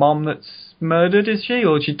it's his mom that's murdered, is she?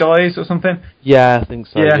 Or she dies or something? Yeah, I think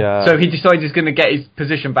so, yeah. So he decides he's going to get his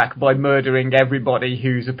position back by murdering everybody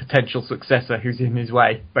who's a potential successor who's in his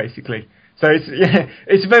way, basically. So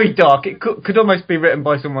it's very dark. It could almost be written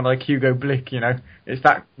by someone like Hugo Blick, you know. It's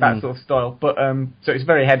that sort of style. But so it's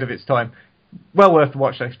very ahead of its time. Well worth the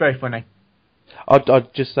watch, though. It's very funny.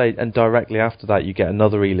 I'd just say, and directly after that, you get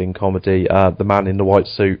another Ealing comedy, The Man in the White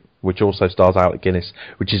Suit, which also stars Alec Guinness,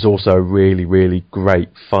 which is also a really, really great,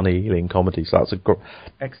 funny Ealing comedy. So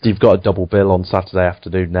that's you've got a double bill on Saturday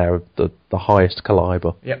afternoon there of the highest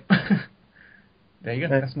calibre. Yep. There you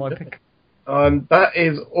go. That's my pick. That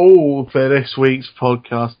is all for this week's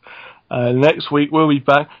podcast. Next week we'll be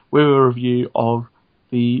back with a review of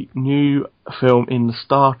the new film in the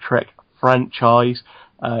Star Trek franchise,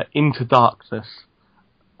 Into Darkness.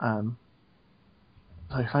 So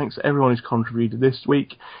thanks to everyone who's contributed this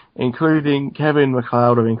week, including Kevin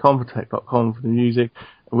MacLeod of Incompetech.com for the music.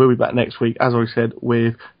 And we'll be back next week, as I said,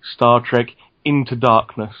 with Star Trek Into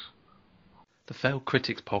Darkness. The Failed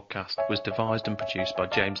Critics podcast was devised and produced by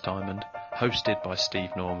James Diamond, hosted by Steve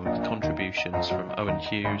Norman, with contributions from Owen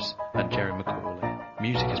Hughes and Jerry McCauley.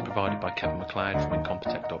 Music is provided by Kevin MacLeod from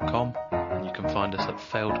Incompetech.com, and you can find us at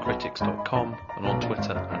failedcritics.com and on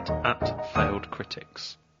Twitter at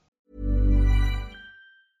failedcritics.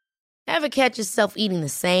 Ever catch yourself eating the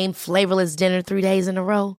same flavorless dinner 3 days in a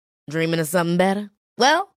row? Dreaming of something better?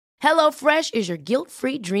 Well, HelloFresh is your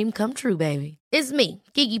guilt-free dream come true, baby. It's me,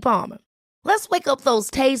 Keke Palmer. Let's wake up those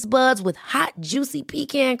taste buds with hot, juicy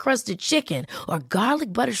pecan-crusted chicken or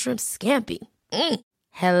garlic butter shrimp scampi.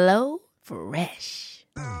 Hello Fresh.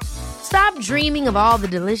 Stop dreaming of all the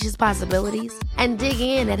delicious possibilities and dig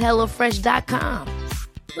in at HelloFresh.com.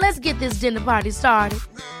 Let's get this dinner party started.